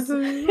times a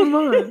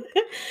month.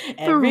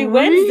 every 3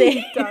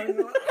 Wednesday. times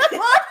a month.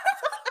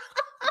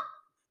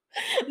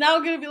 Now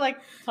I'm gonna be like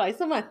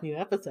twice a month, new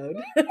episode.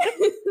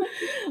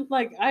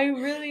 Like I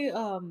really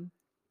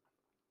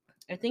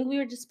I think we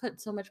would just put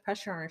so much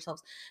pressure on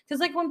ourselves because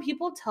like when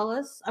people tell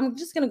us, I'm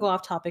just gonna go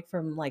off topic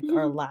from like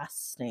our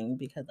last thing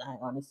because I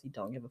honestly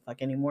don't give a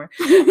fuck anymore.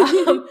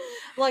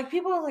 Like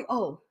people are like,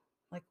 oh,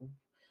 like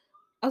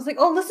I was like,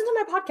 oh, listen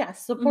to my podcast,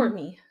 support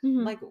me.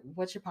 Like,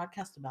 what's your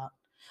podcast about?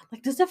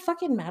 Like, does it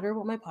fucking matter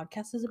what my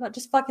podcast is about?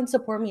 Just fucking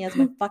support me as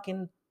my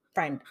fucking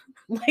friend.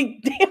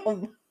 Like,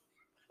 damn.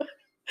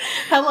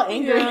 Hella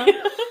angry.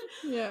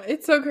 Yeah,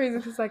 it's so crazy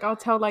because like I'll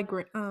tell like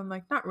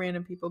not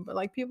random people, but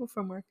like people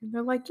from work, and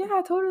they're like,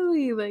 yeah,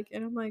 totally, like,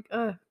 and I'm like,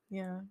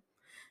 yeah,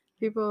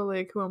 people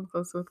like who I'm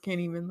close with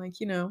can't even like,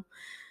 I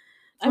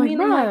like, mean,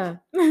 bruh.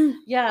 like,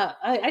 yeah,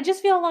 I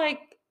just feel like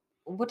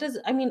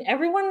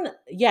everyone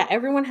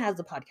has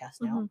a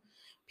podcast now.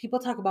 People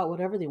talk about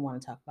whatever they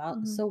want to talk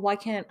about. So why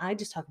can't I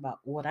just talk about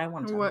what I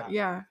want to talk about?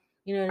 Yeah.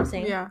 You know what I'm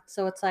saying? Yeah.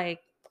 So it's like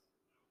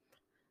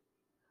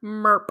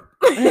merp.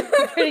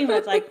 Pretty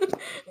much like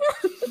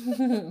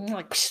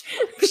like psh,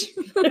 psh.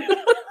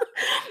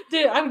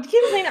 Dude, I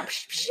keep saying that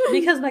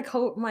because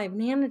my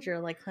manager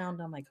like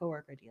clowned on my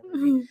coworker the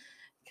other day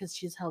because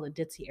she's hella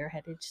ditzy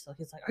airheaded. So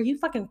he's like, "Are you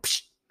fucking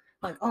psh?"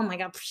 Like, oh my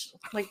god, psh.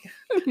 Like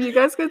you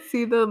guys could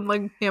see the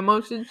like hand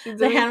motion she did.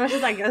 The hand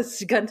motion like a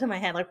gun to my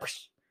head, like.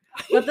 Psh.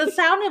 But the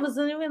sound it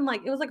wasn't even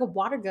like it was like a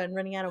water gun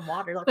running out of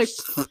water, like.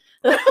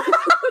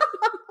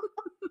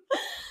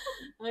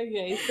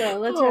 Okay, so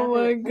let's. Oh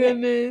my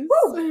goodness!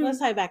 Okay. Let's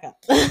tie back up.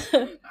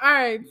 All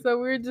right, so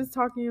we were just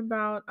talking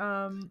about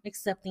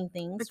accepting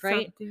things,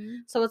 right?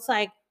 So it's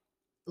like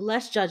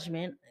less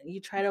judgment.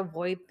 You try to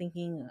avoid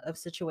thinking of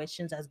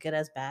situations as good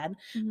as bad,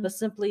 but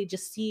simply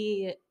just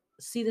see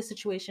the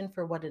situation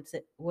for what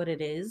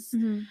it is,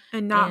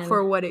 and not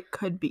for what it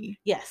could be.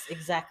 Yes,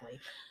 exactly.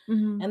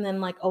 And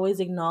then like always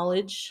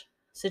acknowledge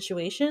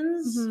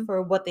situations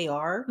for what they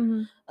are,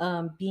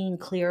 being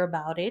clear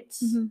about it,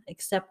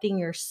 accepting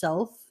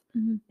yourself.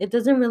 It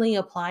doesn't really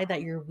apply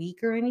that you're weak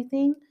or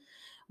anything,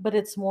 but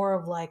it's more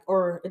of like,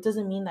 or it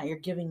doesn't mean that you're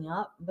giving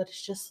up, but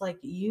it's just like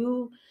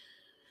you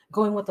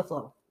going with the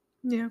flow.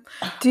 Yeah.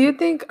 Do you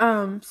think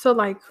so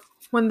like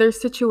when there's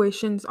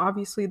situations,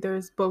 obviously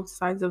there's both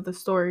sides of the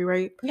story,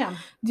 right? Yeah.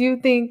 Do you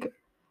think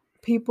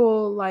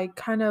people like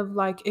kind of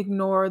like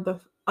ignore the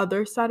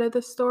other side of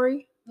the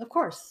story? Of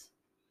course.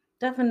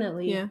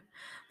 Definitely. Yeah.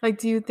 Like,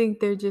 do you think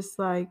they're just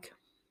like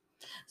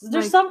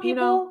there's like, some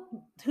people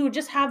who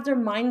just have their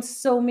minds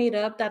so made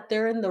up that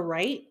they're in the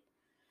right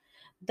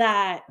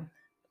that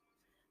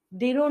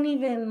they don't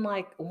even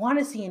like want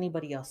to see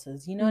anybody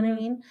else's, you know what I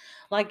mean?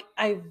 Like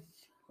I'm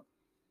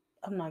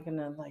not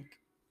gonna like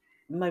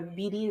my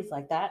BD is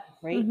like that,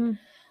 right?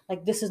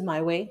 Like this is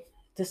my way,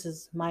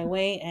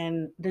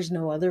 and there's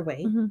no other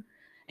way.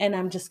 And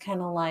I'm just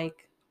kind of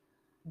like,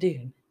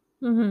 dude,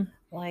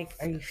 like,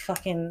 are you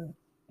fucking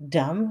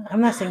dumb?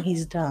 I'm not saying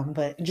he's dumb,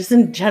 but just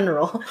in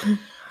general,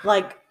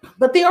 like,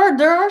 but there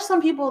are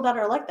some people that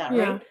are like that,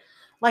 right?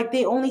 Like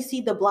they only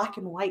see the black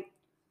and white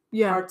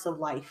parts of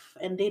life,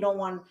 and they don't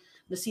want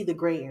to see the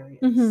gray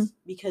areas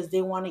because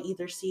they want to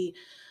either see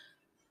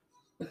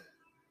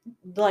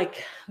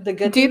like the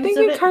good. Do you think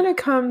it kind of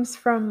comes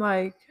from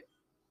like,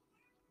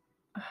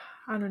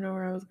 I don't know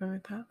where I was going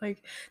with that.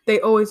 Like they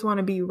always want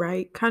to be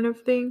right kind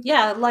of thing.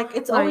 Yeah, like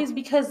it's like, always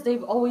because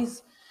they've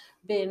always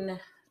been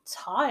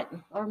taught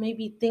or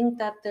maybe think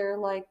that they're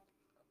like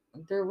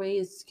their way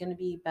is going to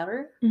be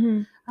better.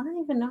 I don't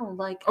even know.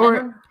 Like, or I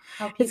don't know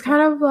how people... it's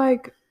kind of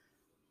like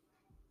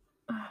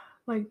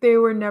they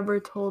were never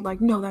told like,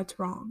 no, that's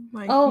wrong.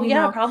 Like,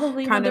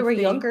 probably when they were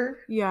younger.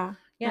 Yeah.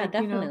 Yeah, like,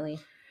 definitely.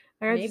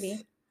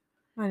 Maybe.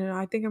 I don't know.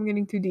 I think I'm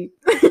getting too deep.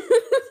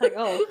 It's like,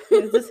 oh,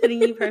 is this hitting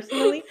you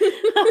personally?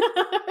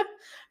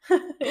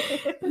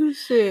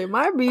 Shit,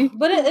 might be.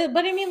 But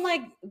I mean,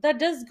 like, that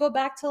does go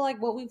back to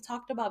like what we've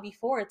talked about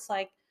before. It's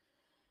like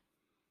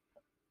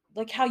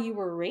how you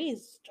were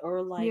raised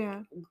or like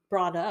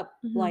brought up.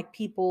 Like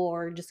people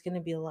are just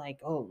gonna be like,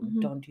 oh,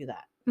 don't do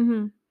that.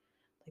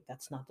 Like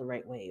that's not the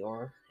right way.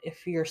 Or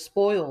if you're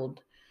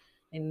spoiled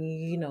and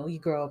you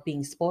grow up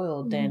being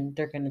spoiled, then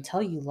they're gonna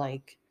tell you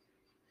like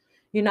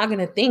you're not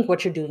gonna think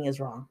what you're doing is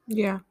wrong.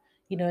 Yeah.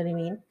 You know what I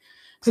mean?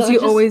 Because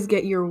you always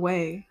get your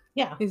way.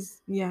 Yeah.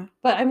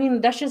 But I mean,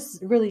 that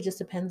just really just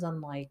depends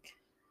on like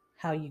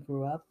how you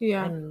grew up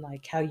Yeah. and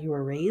like how you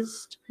were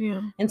raised.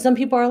 Yeah. And some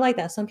people are like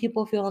that. Some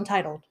people feel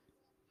entitled.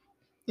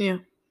 Yeah.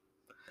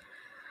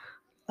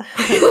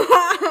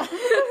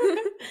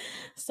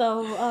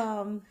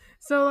 So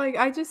So like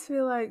I just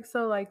feel like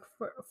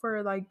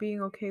for like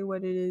being okay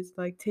what it is,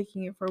 like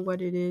taking it for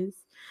what it is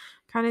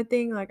kind of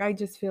thing, like I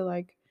just feel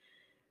like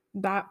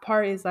that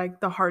part is like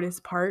the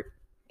hardest part.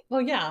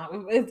 well, yeah,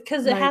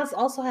 because it Like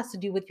has to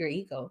do with your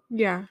ego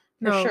yeah,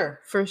 for no, sure.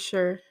 for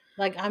sure.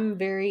 Like I'm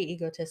very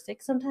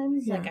egotistic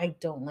sometimes. Like Yeah. I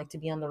don't like to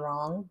be on the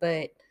wrong,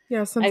 but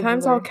Yeah, I've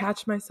sometimes I'll learned.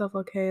 catch myself,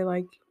 okay,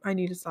 like I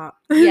need to stop.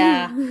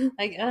 Yeah,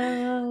 like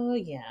oh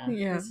yeah,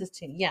 Yeah. this is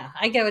too. Yeah,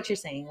 I get what you're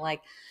saying.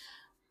 Like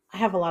I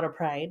have a lot of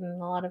pride in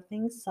a lot of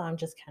things, so I'm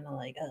just kind of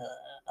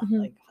Mhm.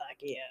 like fuck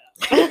yeah,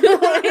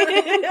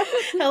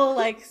 hell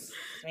like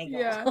spangle,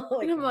 Yeah. And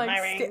like I'm like my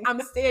ring.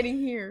 I'm standing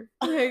here.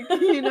 Like,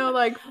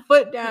 like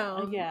foot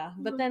down. Yeah,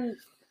 but then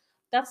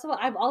that's what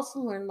I've also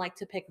learned, like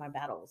to pick my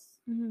battles.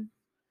 Mhm.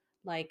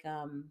 Like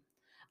I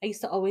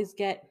used to always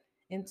get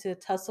into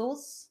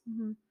tussles,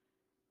 Mhm.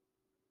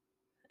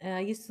 and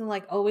I used to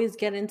like always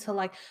get into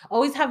like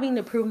always having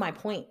to prove my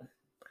point.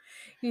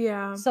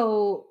 Yeah.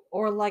 So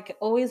or like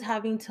always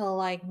having to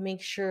like make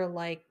sure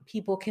like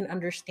people can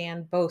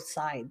understand both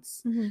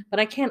sides, Mhm. but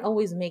I can't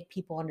always make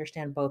people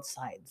understand both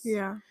sides.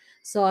 Yeah.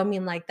 So I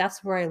mean, like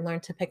that's where I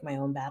learned to pick my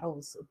own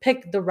battles,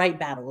 pick the right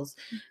battles,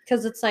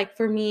 because it's like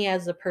for me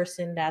as a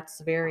person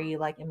that's very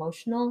like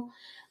emotional,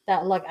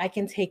 that like I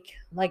can take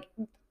like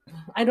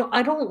I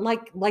don't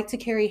like to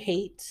carry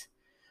hate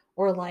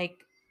or like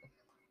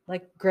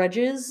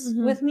grudges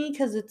Mhm. with me,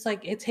 because it's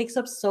like it takes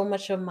up so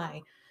much of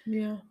my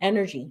Yeah.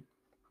 energy.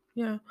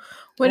 Yeah.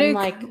 And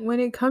like When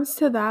it comes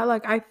to that,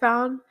 like I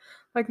found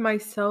like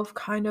myself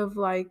kind of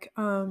like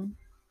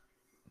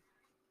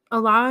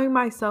allowing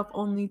myself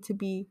only to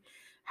be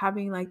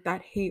having like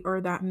that hate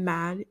or that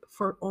mad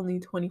for only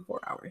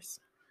 24 hours.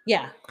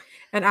 yeah,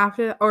 And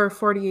after or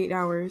 48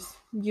 hours.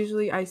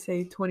 Usually I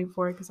say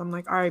 24 cuz I'm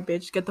like, "All right,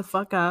 bitch, get the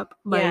fuck up.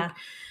 yeah, Like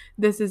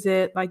this is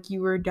it. Like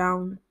you were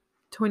down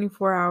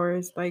 24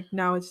 hours. Like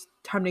now it's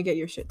time to get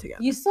your shit you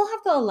together." still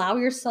have to allow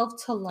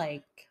yourself to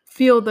like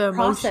Feel the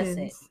process it.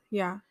 emotions.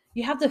 Yeah.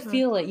 You have to Yeah.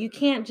 feel it. You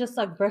can't just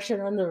like brush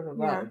it under the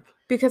Yeah. rug.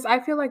 Because I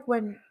feel like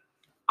when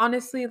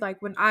honestly,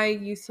 like when I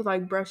used to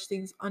like brush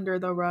things under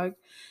the rug,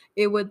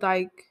 it would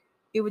like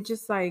it would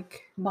just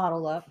like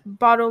Bottle up.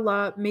 bottle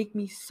up, make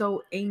me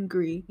so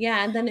angry.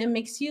 Yeah, and then it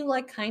makes you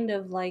like kind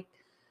of like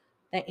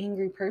that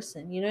angry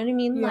person. You know what I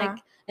mean? Yeah. Like,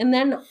 and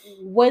then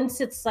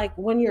once it's like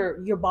when your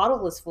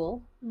bottle is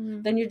full,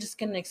 Mhm. then you're just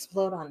gonna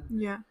explode on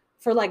Yeah.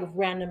 for like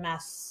random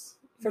ass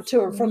from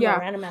a Yeah.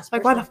 random ass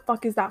Like why the person.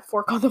 fuck is that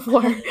fork on the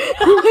floor? like,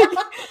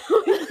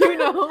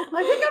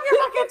 Like pick up your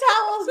fucking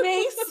towels,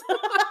 Mace.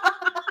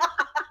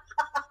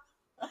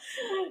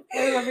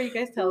 I remember you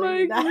guys telling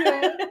me Like, that.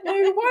 yeah.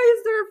 Like, why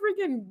is there a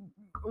freaking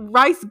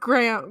rice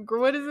gram?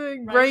 What is it?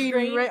 Rice Grain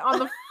grain right on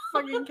the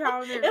fucking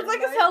counter. It's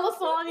like a hella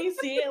song. You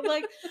see it,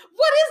 like,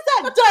 what is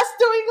that dust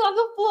doing on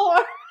the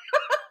floor?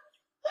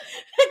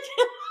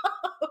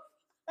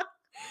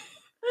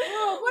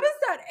 Bro, what is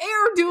that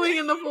air doing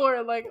in the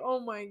floor? Like, oh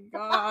my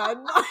god.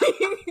 Like,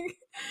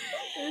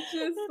 it's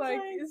just It's like,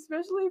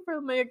 especially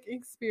from my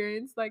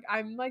experience, like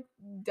I'm like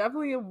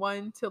definitely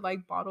one to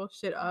like bottle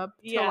shit up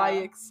till I yeah.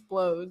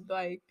 explode.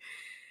 Like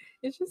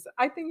it's just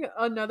I think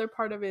another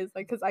part of it is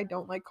like because I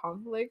don't like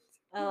conflict.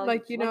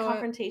 Like you Like know,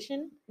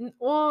 confrontation.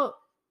 well,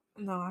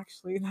 no,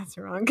 actually that's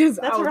wrong because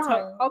That's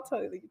wrong. I'll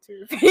tell you to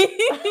your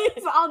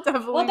face. I'll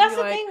Well, definitely that's be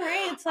the like, thing,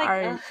 right? It's all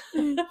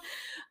like, right,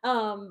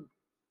 um,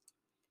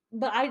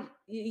 but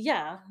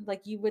yeah,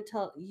 like you would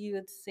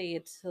say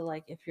it to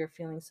like if you're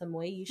feeling some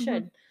way, you Mhm.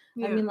 should.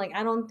 I Yeah. mean, like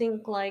I don't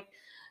think like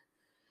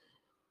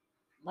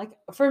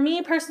for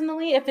me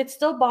personally, if it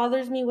still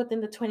bothers me within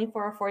the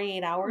 24 or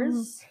 48 Mhm.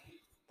 hours,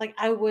 like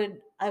I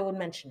would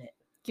mention it,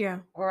 Yeah.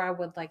 or I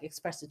would like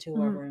express it to Mhm.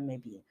 whoever it may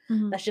be.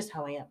 Mhm. That's just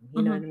how I am.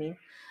 You know what Mhm. I mean?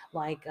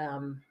 Like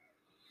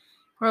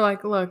Or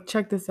like, look,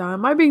 check this out.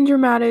 Am I being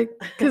dramatic?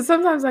 Because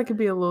sometimes I could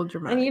be a little and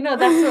dramatic.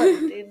 that's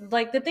what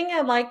like the thing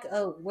I like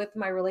with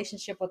my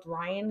relationship with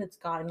Ryan, it's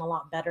gotten a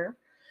lot better.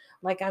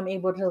 Like I'm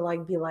able to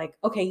like be like,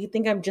 okay, you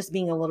think I'm just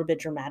being a little bit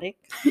dramatic?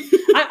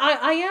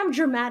 I am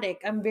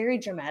dramatic. I'm very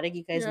dramatic.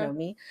 You guys Yeah. know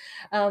me.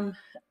 Um,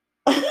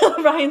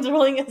 Ryan's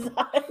rolling his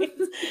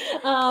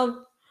eyes.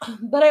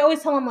 But I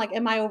always tell him like,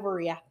 am I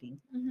overreacting?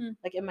 Mhm.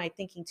 Like, am I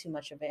thinking too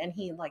much of it? And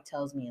he like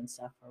tells me and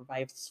stuff, or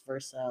vice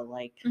versa.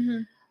 Like,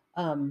 Mhm.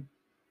 um,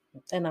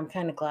 and I'm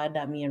kind of glad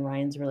that me and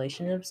Ryan's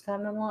relationship's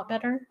gotten a lot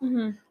better.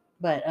 Mhm.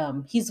 But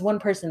he's one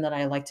person that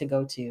I like to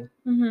go to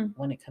Mhm.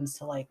 when it comes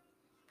to like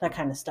that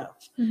kind of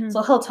stuff. Mhm.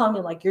 So he'll tell me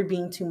like, you're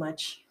being too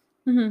much.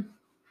 Mhm.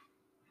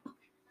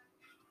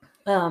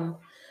 Um,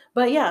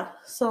 but yeah,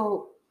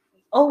 so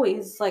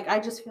always like I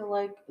just feel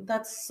like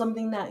that's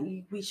something that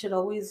we should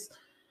always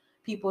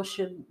people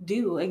should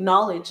do,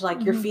 acknowledge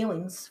like your Mhm.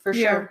 feelings for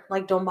Yeah. sure,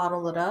 like don't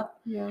bottle it up,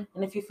 Yeah.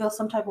 and if you feel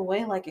some type of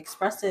way, like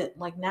express it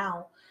like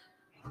now,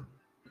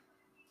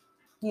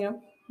 you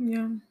know.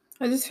 Yeah.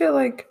 I just feel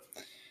like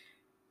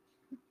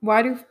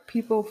Why do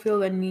people feel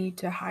the need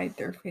to hide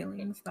their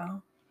feelings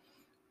though?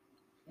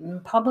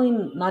 Probably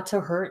not to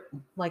hurt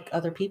like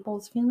other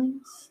people's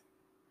feelings,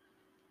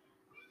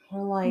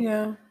 or like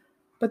Yeah.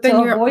 But then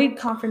to you're avoid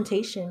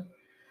confrontation,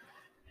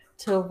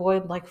 to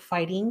avoid like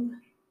fighting.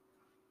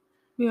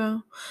 yeah.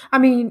 I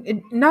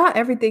mean, not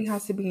everything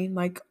has to be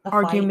like A fight.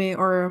 argument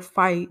or a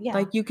fight. Yeah.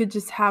 Like you could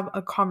just have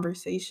a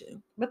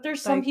conversation. But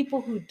there's some Like- people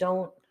who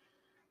don't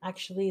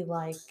actually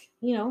like,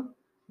 Yeah.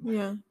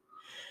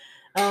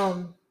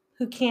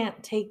 Who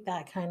can't take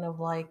that kind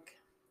of like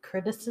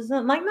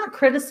criticism. Like not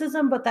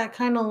criticism, but that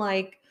kind of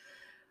like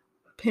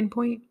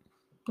Pinpoint.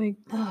 Like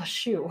oh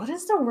shoot, what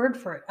is the word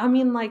for it? I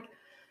mean, like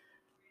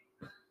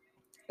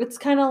it's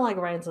kind of like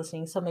Ryan's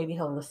listening, so maybe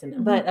he'll listen.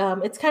 Mhm. But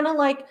it's kind of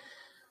like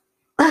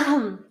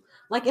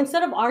like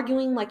instead of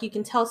arguing, like you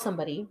can tell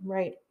somebody,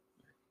 right?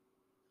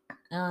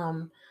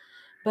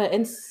 But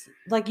it's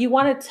like you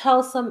want to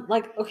tell some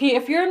like okay,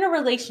 if you're in a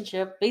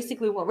relationship,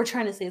 basically what we're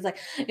trying to say is like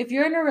if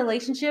you're in a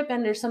relationship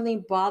and there's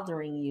something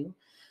bothering you,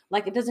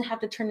 like it doesn't have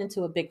to turn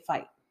into a big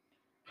fight.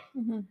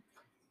 mhm.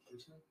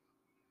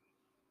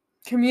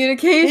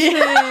 Communication.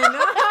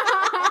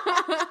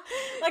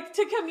 Like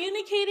to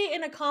communicate it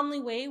in a calmly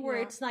way where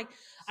Yeah. it's like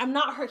I'm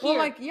not here. Well,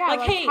 like yeah,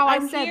 like hey, how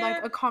I'm I said, here,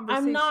 like a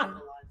conversation. I'm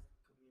not.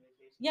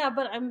 Yeah,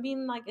 but I'm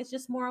being like it's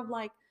just more of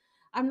like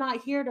I'm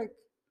not here to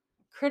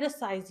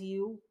criticize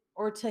you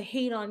or to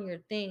hate on your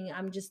thing.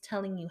 I'm just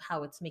telling you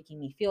how it's making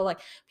me feel. Like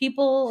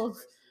people,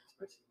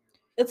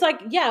 it's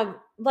like yeah,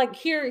 like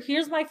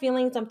here's my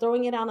feelings. I'm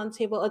throwing it out on the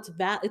table.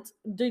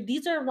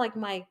 These are like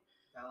my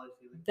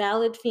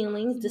valid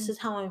feelings. This is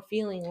how I'm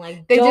feeling.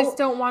 Like They just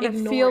don't want to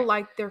feel it.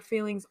 like their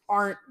feelings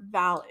aren't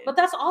valid. But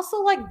that's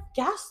also like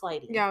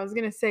gaslighting. Yeah, I was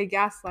gonna say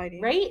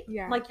gaslighting. Right?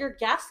 Yeah. Like you're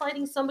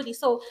gaslighting somebody.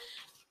 So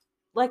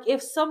like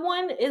if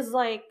someone is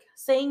like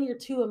saying you're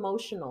too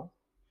emotional,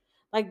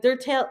 like they're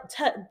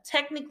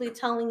technically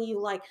telling you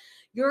like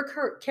your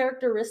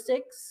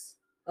characteristics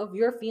of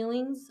your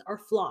feelings are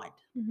flawed.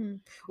 Mm-hmm.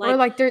 Or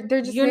like they're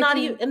just you're not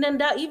even, and then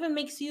that even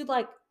makes you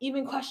like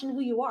even question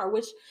who you are.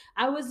 Which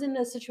I was in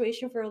a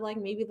situation for like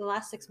maybe the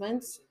last 6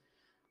 months.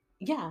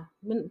 Yeah,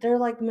 they're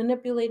like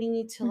manipulating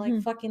you to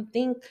like fucking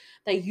think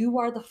that you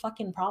are the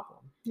fucking problem.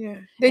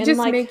 Yeah, they and just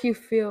like, make you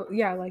feel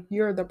like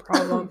you're the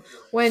problem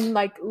when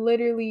like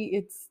literally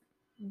it's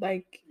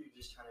like you're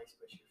just trying to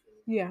express your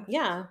feelings.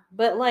 Yeah,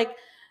 but like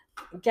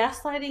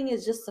gaslighting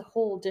is just a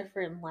whole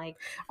different like.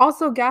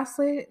 Also,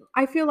 gaslight.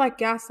 I feel like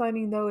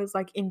gaslighting though is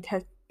like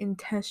intentional.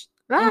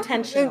 Yeah,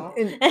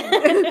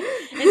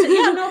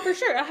 no, for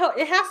sure.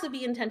 It has to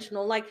be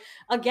intentional. Like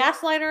a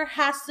gaslighter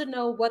has to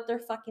know what they're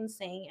fucking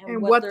saying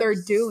and what they're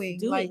doing.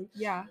 Like,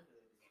 yeah.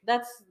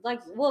 That's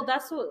like,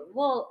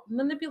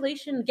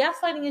 manipulation,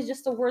 gaslighting is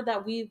just a word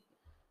that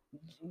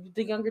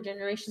the younger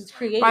generations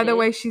created. By the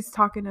way, she's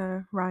talking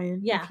to Ryan.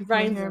 Yeah,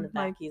 Ryan's in the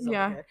back. He's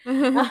over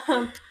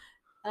here.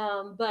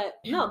 But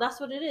no, that's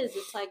what it is.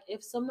 It's like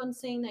if someone's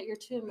saying that you're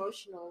too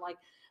emotional, like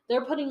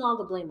they're putting all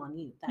the blame on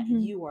you, that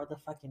you are the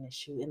fucking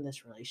issue in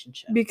this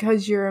relationship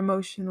because you're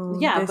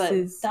emotional. Yeah,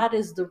 that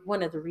is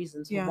one of the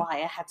reasons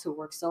why I had to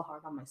work so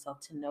hard on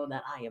myself to know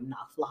that I am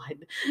not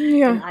flawed.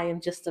 Yeah, and I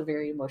am just a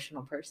very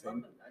emotional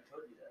person. I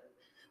told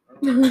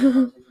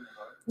you that.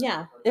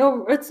 Yeah,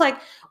 it's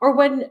like, or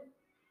when,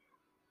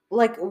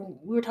 like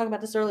we were talking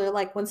about this earlier,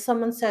 like when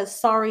someone says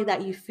sorry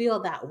that you feel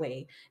that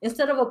way,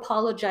 instead of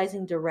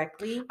apologizing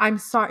directly, I'm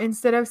sorry,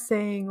 instead of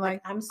saying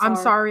like I'm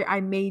sorry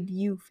I made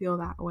you feel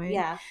that way.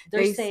 Yeah,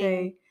 they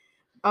say,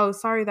 oh,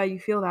 sorry that you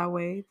feel that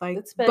way. Like,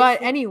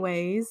 but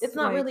anyways, it's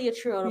not like, really a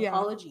true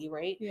apology,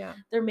 right? Yeah,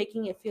 they're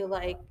making it feel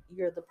like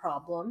you're the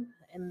problem,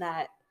 and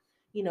that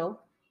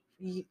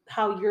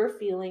how you're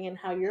feeling and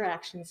how your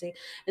actions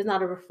is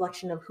not a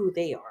reflection of who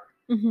they are.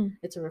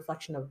 It's a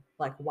reflection of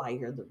like why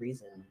you're the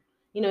reason.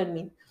 You know what I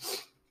mean?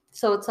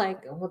 So it's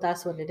like, well,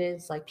 that's what it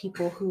is. Like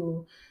people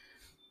who,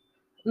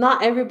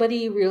 not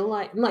everybody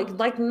realize,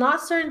 like not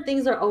certain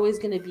things are always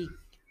going to be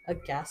a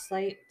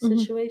gaslight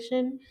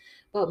situation,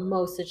 but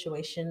most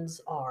situations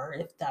are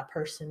if that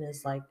person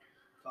is like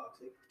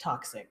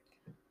toxic,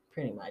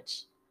 pretty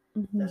much.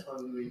 That's why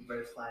we read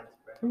red flags,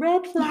 bro.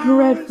 Red flags.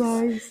 Red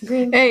flags.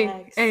 Green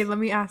flags. Hey, let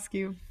me ask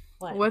you.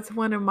 What's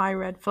one of my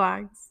red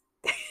flags?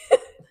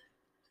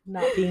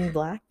 Not being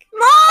black.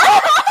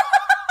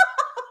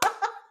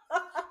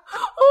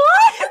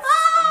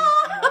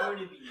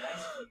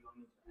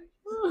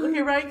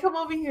 Okay, Ryan, come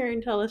over here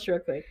and tell us real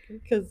quick,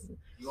 because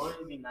you want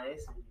to be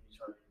nice and you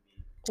try to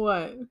be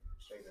what?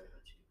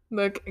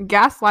 Look,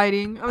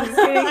 gaslighting. I'm just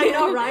kidding. I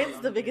know Ryan's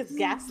the biggest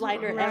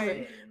gaslighter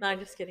ever. No, I'm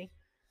just kidding.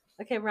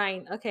 Okay,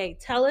 Ryan. Okay,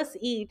 tell us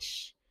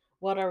each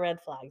what our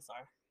red flags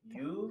are.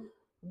 You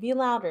be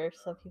louder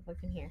so people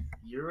can hear.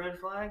 Your red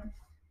flag?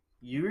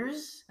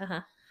 Yours?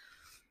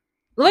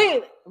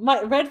 Wait,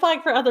 my red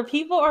flag for other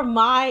people or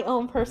my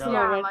own personal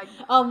red? Like,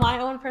 my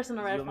own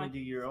personal red flag. You want me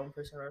to do your own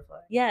personal red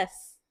flag?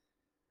 Yes.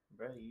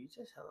 Bro, you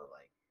just hella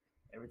like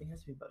everything has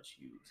to be about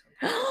you.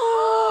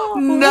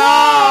 No.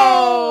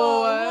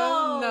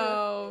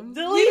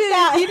 Delete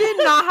that. He did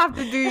not have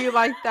to do you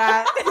like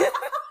that.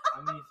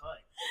 I mean, fuck.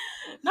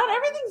 Not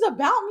everything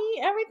about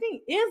me.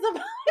 Everything is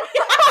about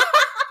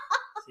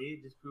See,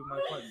 just prove my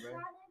point, bro.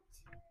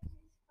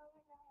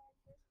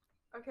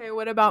 Okay,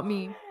 what about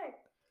me?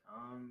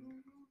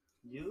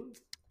 You?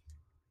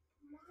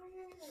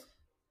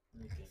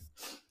 Let me think.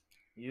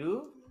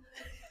 You?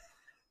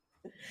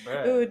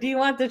 Bruh. Ooh, do you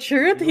want the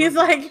truth? You He's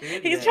want the like,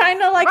 truth? he's Yeah. trying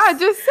to like. Bruh,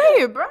 just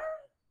say it, bruh.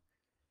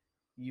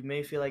 You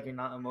may feel like you're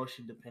not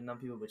emotionally dependent on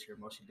people, but you're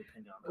emotionally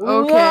dependent on them.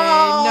 Okay,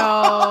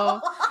 Whoa.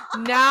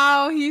 no.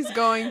 Now he's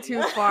going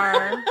too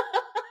far.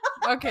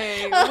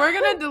 Okay, we're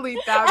gonna delete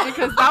that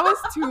because that was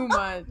too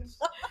much.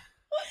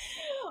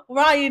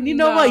 Ryan, you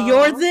know what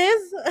yours No.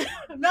 is?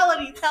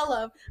 Melody, tell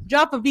him.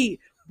 Drop a beat.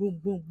 Boom,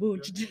 boom,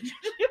 boom.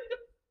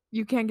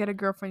 You can't get a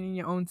girlfriend in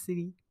your own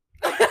city.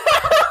 Oh,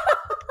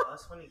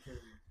 that's funny because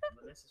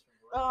Vanessa's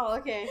from Oh,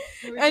 okay.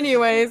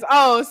 Anyways,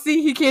 oh,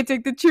 see, he can't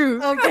take the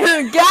truth.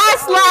 Okay.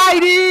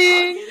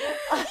 Gaslighting.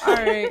 All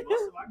right,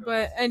 Most of my girls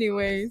but are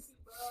anyways,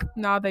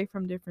 now they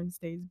from different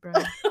states, bro.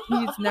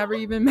 He's never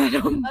even met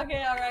him.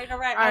 Okay, all right. All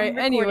right. I'm recording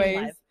Anyways,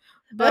 live.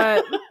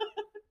 but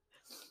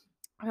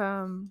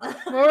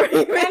what were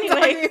we even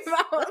Anyways.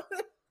 talking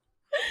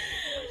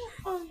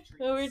about?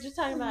 We were just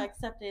talking about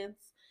acceptance.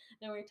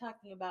 Then we were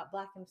talking about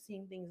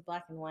seeing things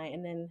black and white,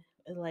 and then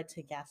it led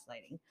to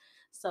gaslighting.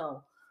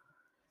 So,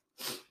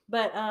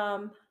 but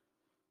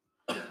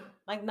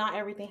like not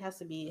everything has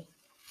to be,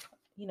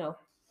 we Not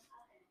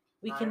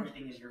can.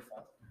 everything is your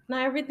fault.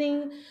 Not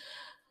everything.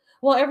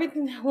 Well,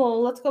 everything.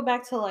 Well, let's go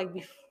back to like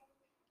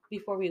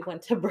before we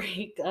went to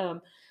break.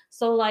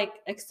 So like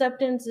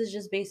acceptance is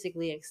just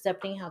basically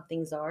accepting how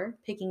things are,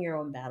 picking your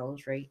own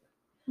battles, right?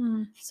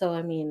 Hmm. So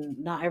I mean,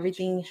 not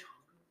everything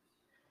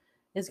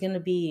is gonna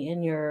be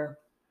in your.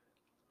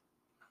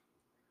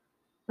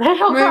 The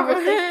whole Like,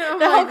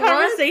 what?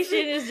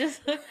 conversation is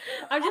just.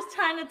 I'm just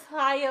trying to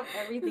tie up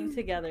everything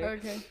together.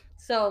 Okay.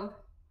 So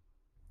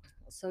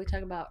we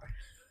talk about.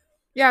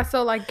 Yeah,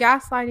 so like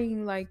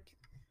gaslighting like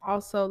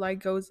also like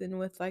goes in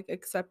with like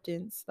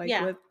acceptance, like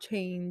Yeah. with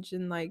change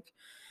and like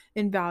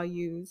in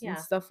values and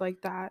Yeah. stuff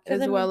like that, 'Cause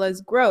as I well mean-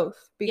 as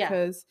growth, Yeah.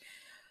 because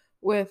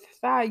with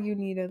that you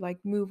need to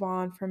like move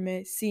on from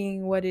it,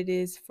 seeing what it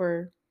is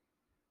for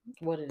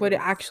What it what it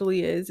is.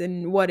 actually is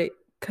and what it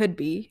could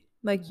be.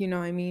 Like, you know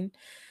what I mean?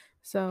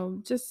 So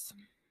just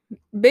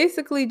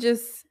basically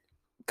just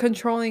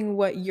controlling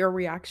what your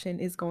reaction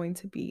is going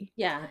to be.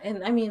 Yeah,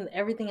 and I mean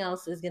everything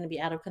else is going to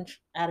be out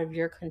of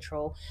your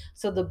control.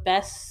 So the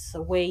best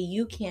way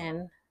you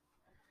can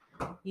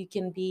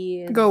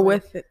be is Go like,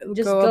 with it.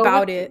 just Go go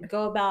about with it.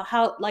 Go about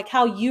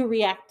how you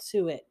react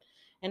to it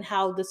and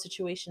how the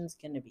situation's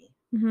going to be.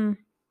 Mm-hmm.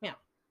 Yeah,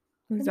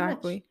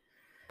 Exactly.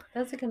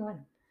 that's a good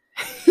one.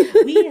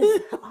 We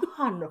is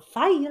on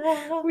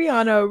fire. We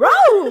on a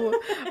roll.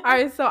 All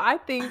right, so I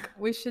think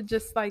we should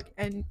just like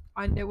end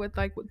it with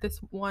like this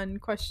one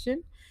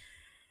question.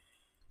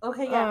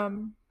 Okay, yeah.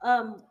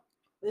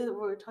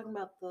 We're talking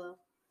about the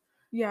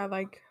Yeah,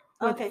 like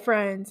with Okay.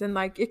 friends, and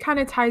like it kind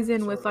of ties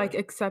in with like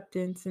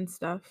acceptance and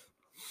stuff.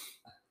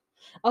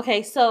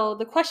 Okay, so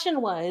the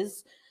question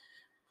was,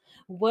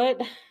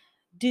 what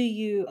do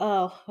you?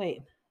 Oh,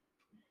 wait.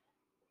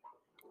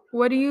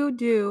 What do you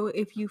do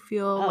if you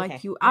feel Okay.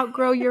 like you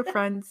outgrow your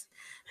friends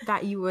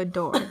that you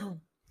adore?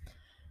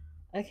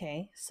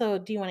 Okay, so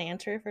do you want to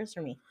answer it first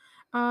or me?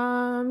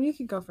 You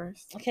can go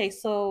first. Okay,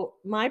 so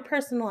my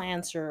personal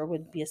answer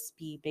would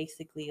be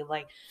basically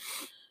like,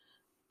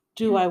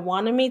 do I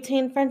want to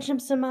maintain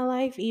friendships in my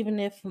life even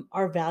if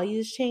our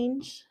values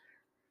change?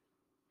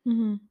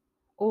 Mm-hmm.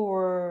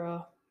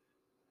 Or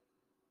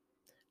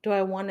do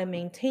I want to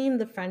maintain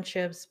the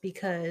friendships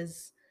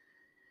because,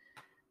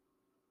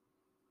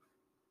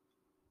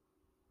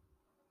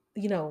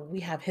 we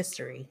have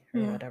history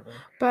or whatever?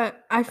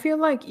 But I feel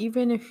like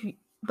even if you,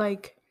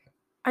 like,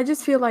 I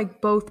just feel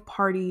like both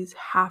parties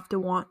have to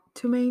want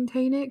to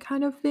maintain it,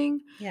 kind of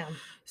thing. Yeah.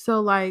 So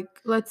like,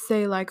 let's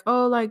say like,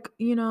 oh, like,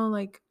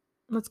 like,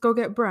 let's go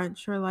get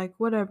brunch or like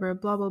whatever,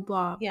 blah blah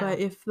blah. Yeah. But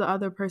if the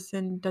other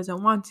person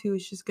doesn't want to,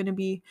 it's just gonna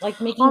be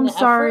Like making I'm the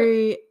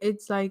sorry.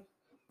 It's like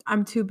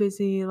I'm too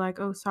busy. Like,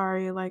 oh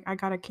sorry, like I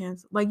gotta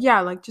cancel. Like,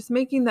 yeah, like just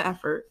making the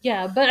effort.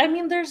 Yeah, but I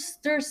mean, there's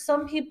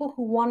some people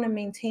who want to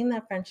maintain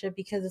that friendship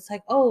because it's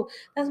like, oh,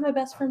 that's my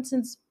best friend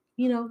since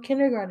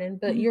kindergarten,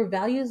 but your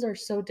values are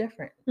so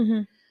different.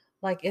 Mm-hmm.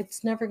 Like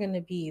it's never gonna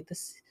be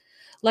this.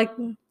 Like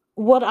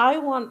what I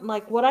want,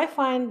 like what I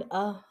find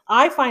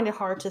it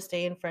hard to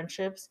stay in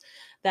friendships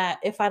that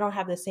if I don't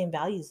have the same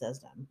values as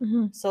them.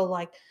 Mm-hmm. So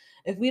like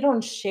if we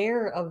don't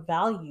share a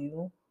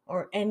value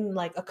and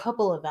like a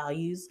couple of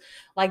values,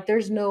 like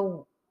there's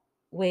no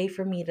way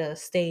for me to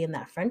stay in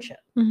that friendship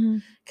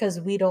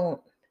because we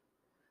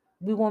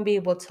won't be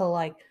able to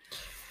like.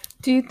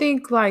 Do you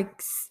think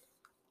like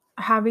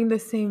having the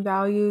same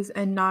values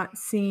and not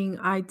seeing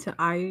eye to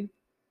eye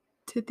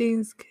to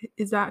things,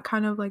 is that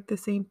kind of like the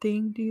same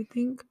thing, do you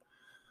think?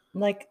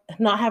 Like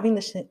not having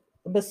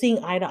but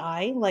seeing eye to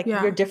eye, like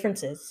your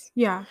differences.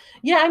 Yeah.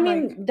 Yeah, I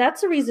mean,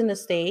 that's a reason to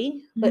stay,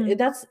 but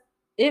that's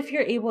if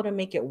you're able to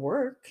make it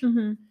work.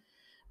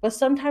 But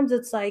sometimes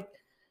it's like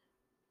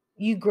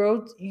you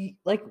grow,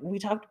 like we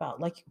talked about,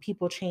 like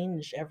people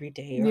change every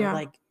day, or Yeah.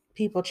 like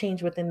people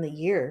change within the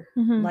year.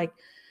 Mhm. Like,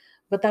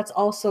 but that's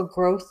also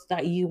growth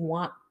that you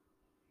want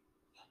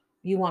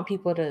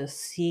people to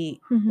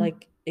see, Mhm.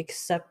 like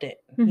accept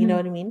it. You know Mhm.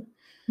 what I mean?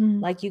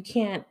 Mhm. Like you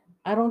can't,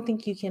 I don't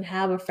think you can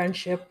have a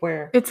friendship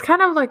where It's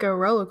kind of like a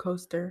roller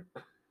coaster.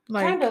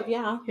 Like, kind of,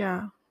 yeah.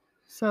 Yeah.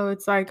 So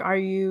it's like, are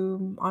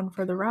you on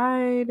for the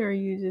ride, or are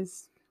you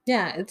just?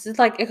 Yeah, it's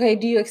like, okay,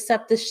 do you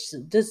accept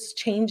this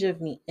change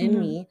of me in Mhm.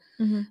 me,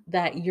 Mhm.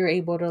 that you're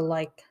able to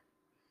like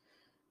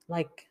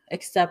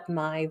accept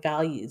my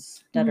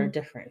values that are Mhm.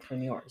 different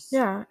from yours?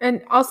 Yeah,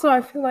 and also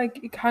I feel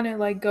like it kind of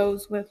like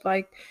goes with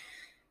like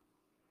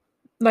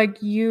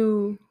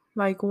you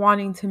like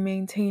wanting to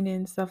maintain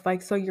and stuff,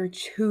 like, so you're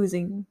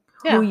choosing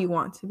who Yeah. you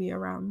want to be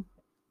around,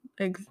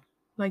 like,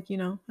 as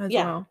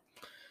Yeah. well.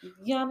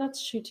 Yeah,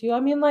 that's true too. I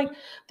mean, like,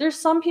 there's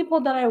some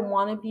people that I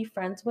want to be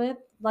friends with.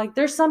 Like,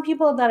 there's some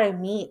people that I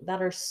meet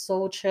that are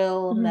so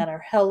chill and Mhm. that are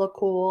hella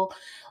cool.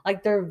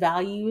 Like, their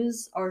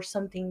values are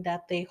something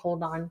that they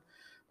hold on,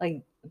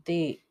 like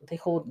they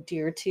hold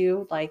dear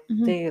to. Like,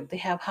 Mhm. they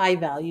have high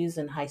values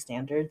and high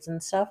standards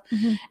and stuff.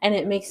 Mhm. And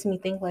it makes me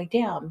think, like,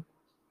 damn,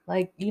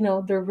 like,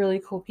 they're really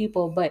cool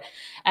people. But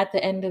at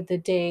the end of the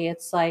day,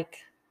 it's like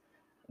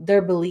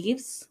their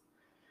beliefs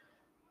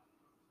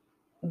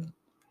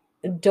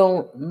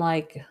don't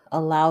like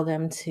allow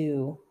them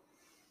to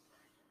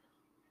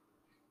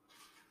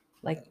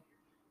like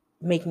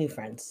make new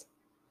friends.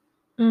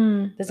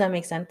 Does that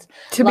make sense?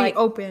 To Like be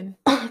open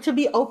to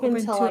be open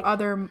to to like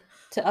other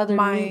to other new,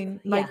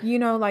 mind, yeah. like,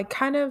 like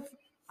kind of,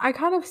 I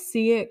kind of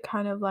see it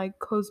kind of like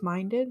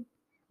closed-minded.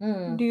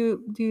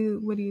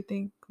 Mm. What do you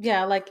think?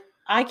 Yeah, like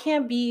I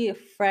can't be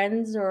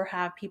friends or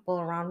have people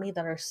around me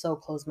that are so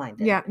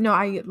close-minded. Yeah, no,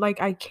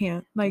 I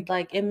can't, like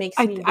it makes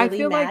me I really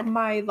feel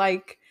mad.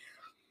 like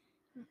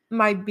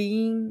my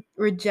being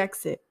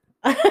rejects it.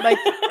 Like,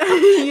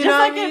 you know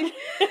what I mean?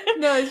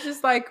 No, it's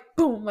just like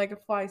boom, like a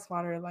fly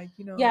swatter, like,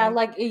 yeah,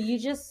 like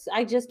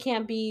I just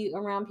can't be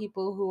around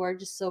people who are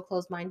just so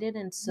close-minded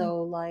and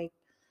so like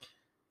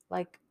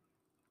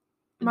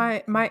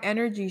my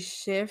energy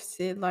shifts.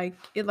 It like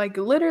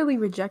literally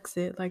rejects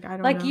it. Like, I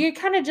don't like know. you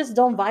kind of just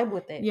don't vibe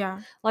with it.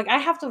 Yeah. Like I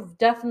have to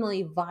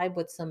definitely vibe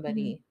with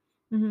somebody.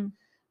 Mm-hmm.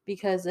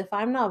 Because if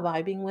I'm not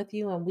vibing with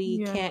you and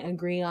we Yeah. can't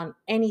agree on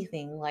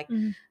anything, like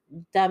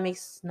that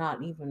makes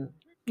not even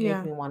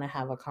make me want to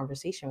have a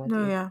conversation with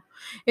No, you. yeah.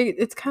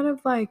 It's kind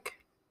of like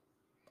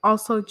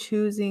also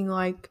choosing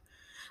like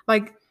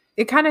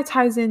it kind of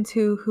ties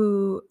into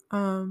who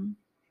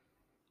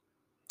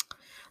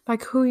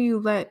like who you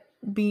let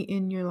be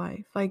in your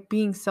life, like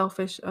being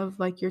selfish of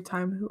like your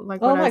time,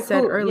 like what I like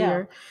said who? Yeah,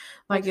 earlier,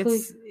 like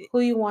it's who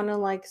you want to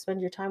like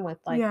spend your time with.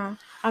 Like, yeah,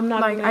 I'm not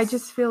like gonna. I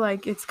just feel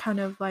like it's kind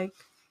of like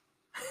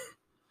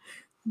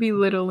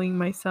belittling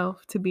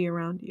myself to be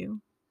around you,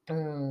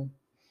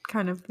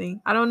 kind of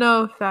thing. I don't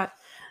know if that.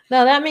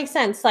 No, that makes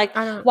sense. Like,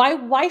 I don't.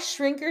 why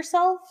shrink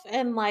yourself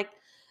and like,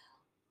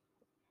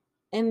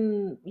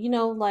 and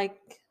like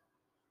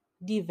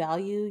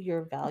devalue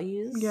your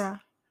values? Yeah.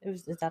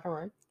 Is that a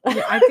word?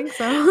 Yeah, I think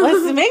so.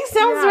 It makes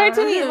sounds right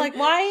to me. Yeah. Like,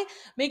 why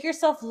make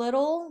yourself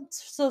little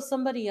so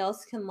somebody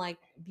else can like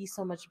be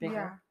so much bigger?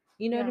 Yeah.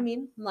 You know what I Yeah.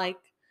 mean? Like,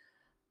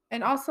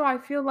 And also, I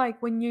feel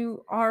like when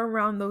you are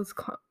around those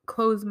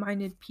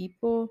closed-minded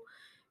people,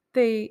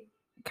 they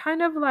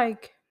kind of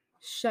like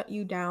shut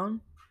you down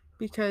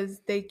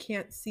because they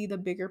can't see the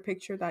bigger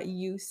picture that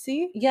you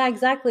see. yeah,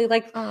 exactly.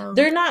 Like,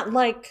 they're not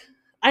like,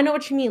 I know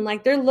what you mean.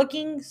 Like, they're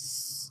looking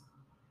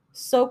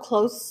so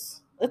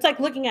close. It's like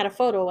looking at a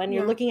photo and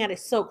you're looking at it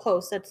so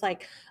close. It's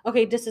like,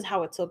 okay, this is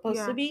how it's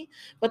supposed to be.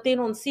 But they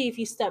don't see if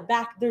you step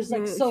back, there's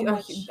like so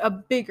much. A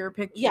bigger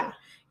picture. Yeah.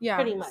 Yeah.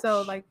 Pretty much.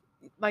 So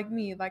like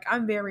me, like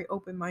I'm very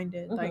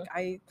open-minded.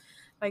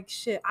 Like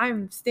shit,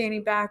 I'm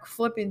standing back,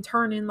 flipping,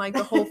 turning like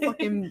the whole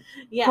fucking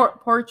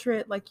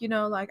portrait. Like,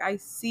 like I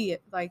see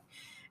it. Like,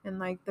 and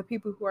like the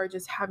people who are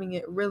just having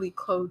it really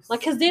close. Like,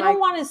 because they don't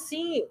want to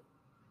see.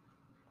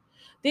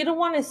 They don't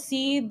want to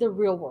see the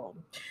real world.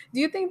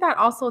 Do you think that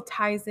also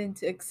ties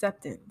into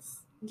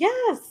acceptance?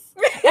 Yes.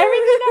 Everything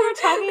that we're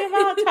talking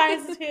about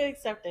ties into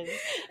acceptance.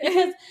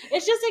 Because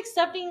it's just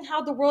accepting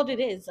how the world it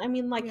is. I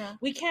mean, like,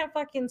 we can't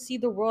fucking see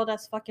the world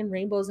as fucking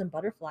rainbows and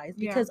butterflies.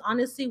 Because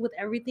honestly, with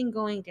everything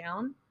going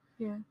down,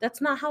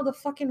 that's not how the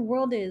fucking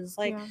world is.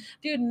 Like,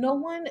 dude, no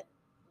one.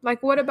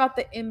 Like, what about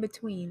the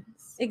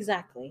in-betweens?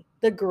 Exactly.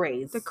 The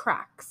grays. The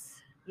cracks.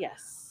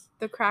 Yes.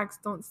 The cracks,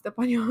 don't step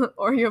on your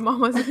or your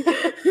mama's.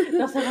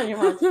 Don't step on your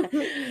mama's.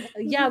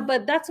 Yeah,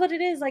 but that's what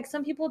it is. Like,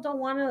 some people don't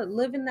want to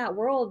live in that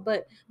world,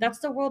 but that's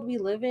the world we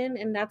live in,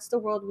 and that's the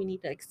world we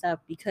need to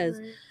accept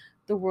because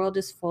the world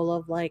is full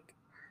of like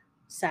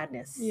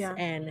sadness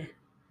and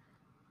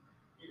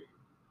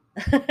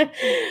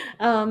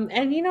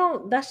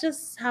and that's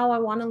just how I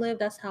want to live.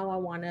 That's how I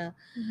want to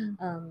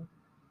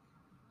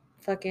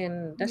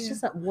fucking. That's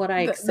just what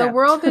I accept. The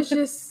world is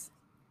just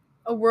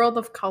a world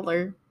of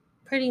color.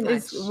 Pretty much.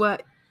 Is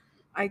what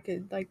I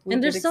could like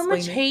and there's so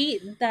much it.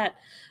 hate that,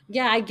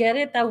 yeah, I get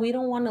it that we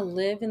don't want to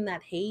live in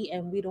that hate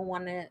and we don't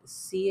want to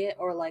see it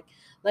or like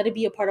let it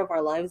be a part of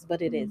our lives,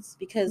 but it is,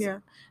 because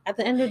at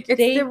the end of the It's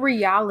day, the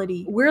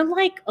reality. we're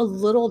like a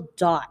little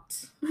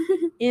dot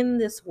in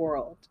this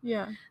world.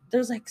 Yeah.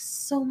 There's like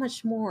so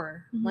much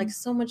more, like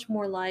so much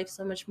more life,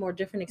 so much more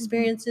different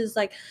experiences.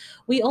 Like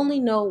we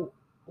only know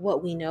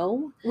what we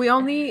know. We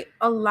only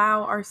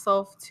allow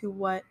ourselves to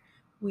what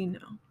we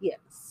know.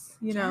 Yes.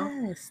 You know?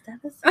 Yes, that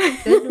is a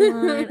good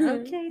one.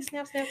 Okay,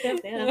 snap.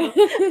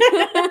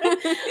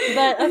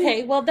 But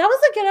okay, well, that was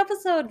a good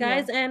episode,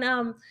 guys. Yeah. And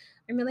I'm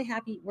really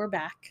happy we're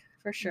back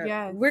for sure.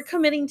 Yes. We're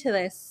committing to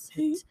this.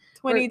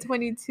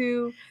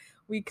 2022,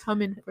 we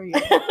coming for you.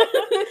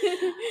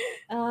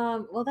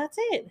 Well, that's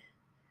it.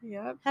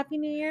 Yep. Happy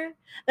New Year.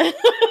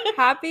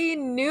 Happy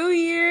New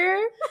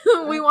Year.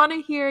 We want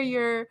to hear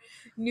your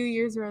New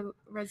Year's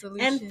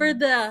resolution. And for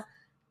the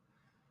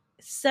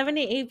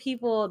 78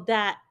 people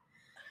that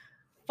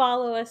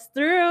follow us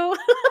through,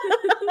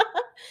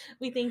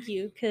 we thank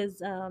you,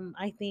 because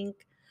I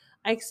think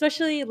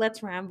especially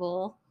Let's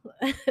Ramble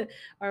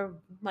are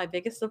my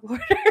biggest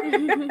supporter.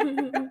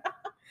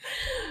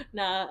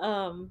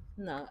 No,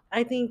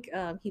 I think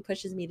he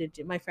pushes me to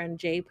do, my friend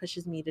Jay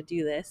pushes me to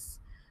do this,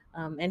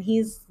 and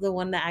he's the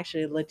one that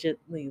actually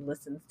legitimately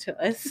listens to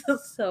us.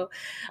 So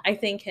I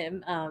thank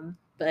him.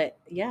 But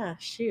yeah,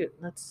 shoot,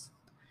 let's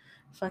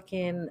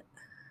fucking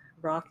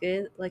rock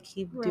it, like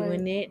keep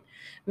doing it.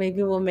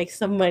 Maybe we'll make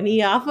some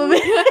money off of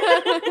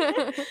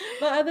it.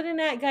 But other than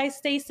that, guys,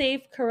 stay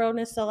safe.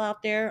 Corona's still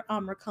out there.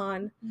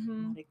 Omicron,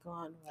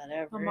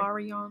 whatever.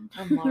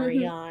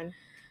 Amarion.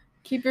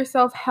 Keep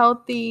yourself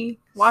healthy.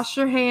 Wash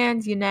your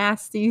hands, you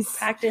nasties.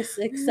 Practice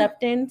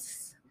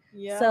acceptance.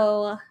 Yeah.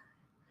 So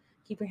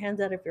keep your hands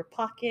out of your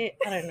pocket.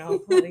 I don't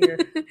know.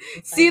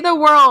 See the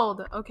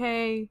world,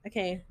 okay?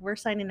 Okay, we're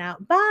signing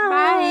out. Bye.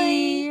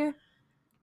 Bye.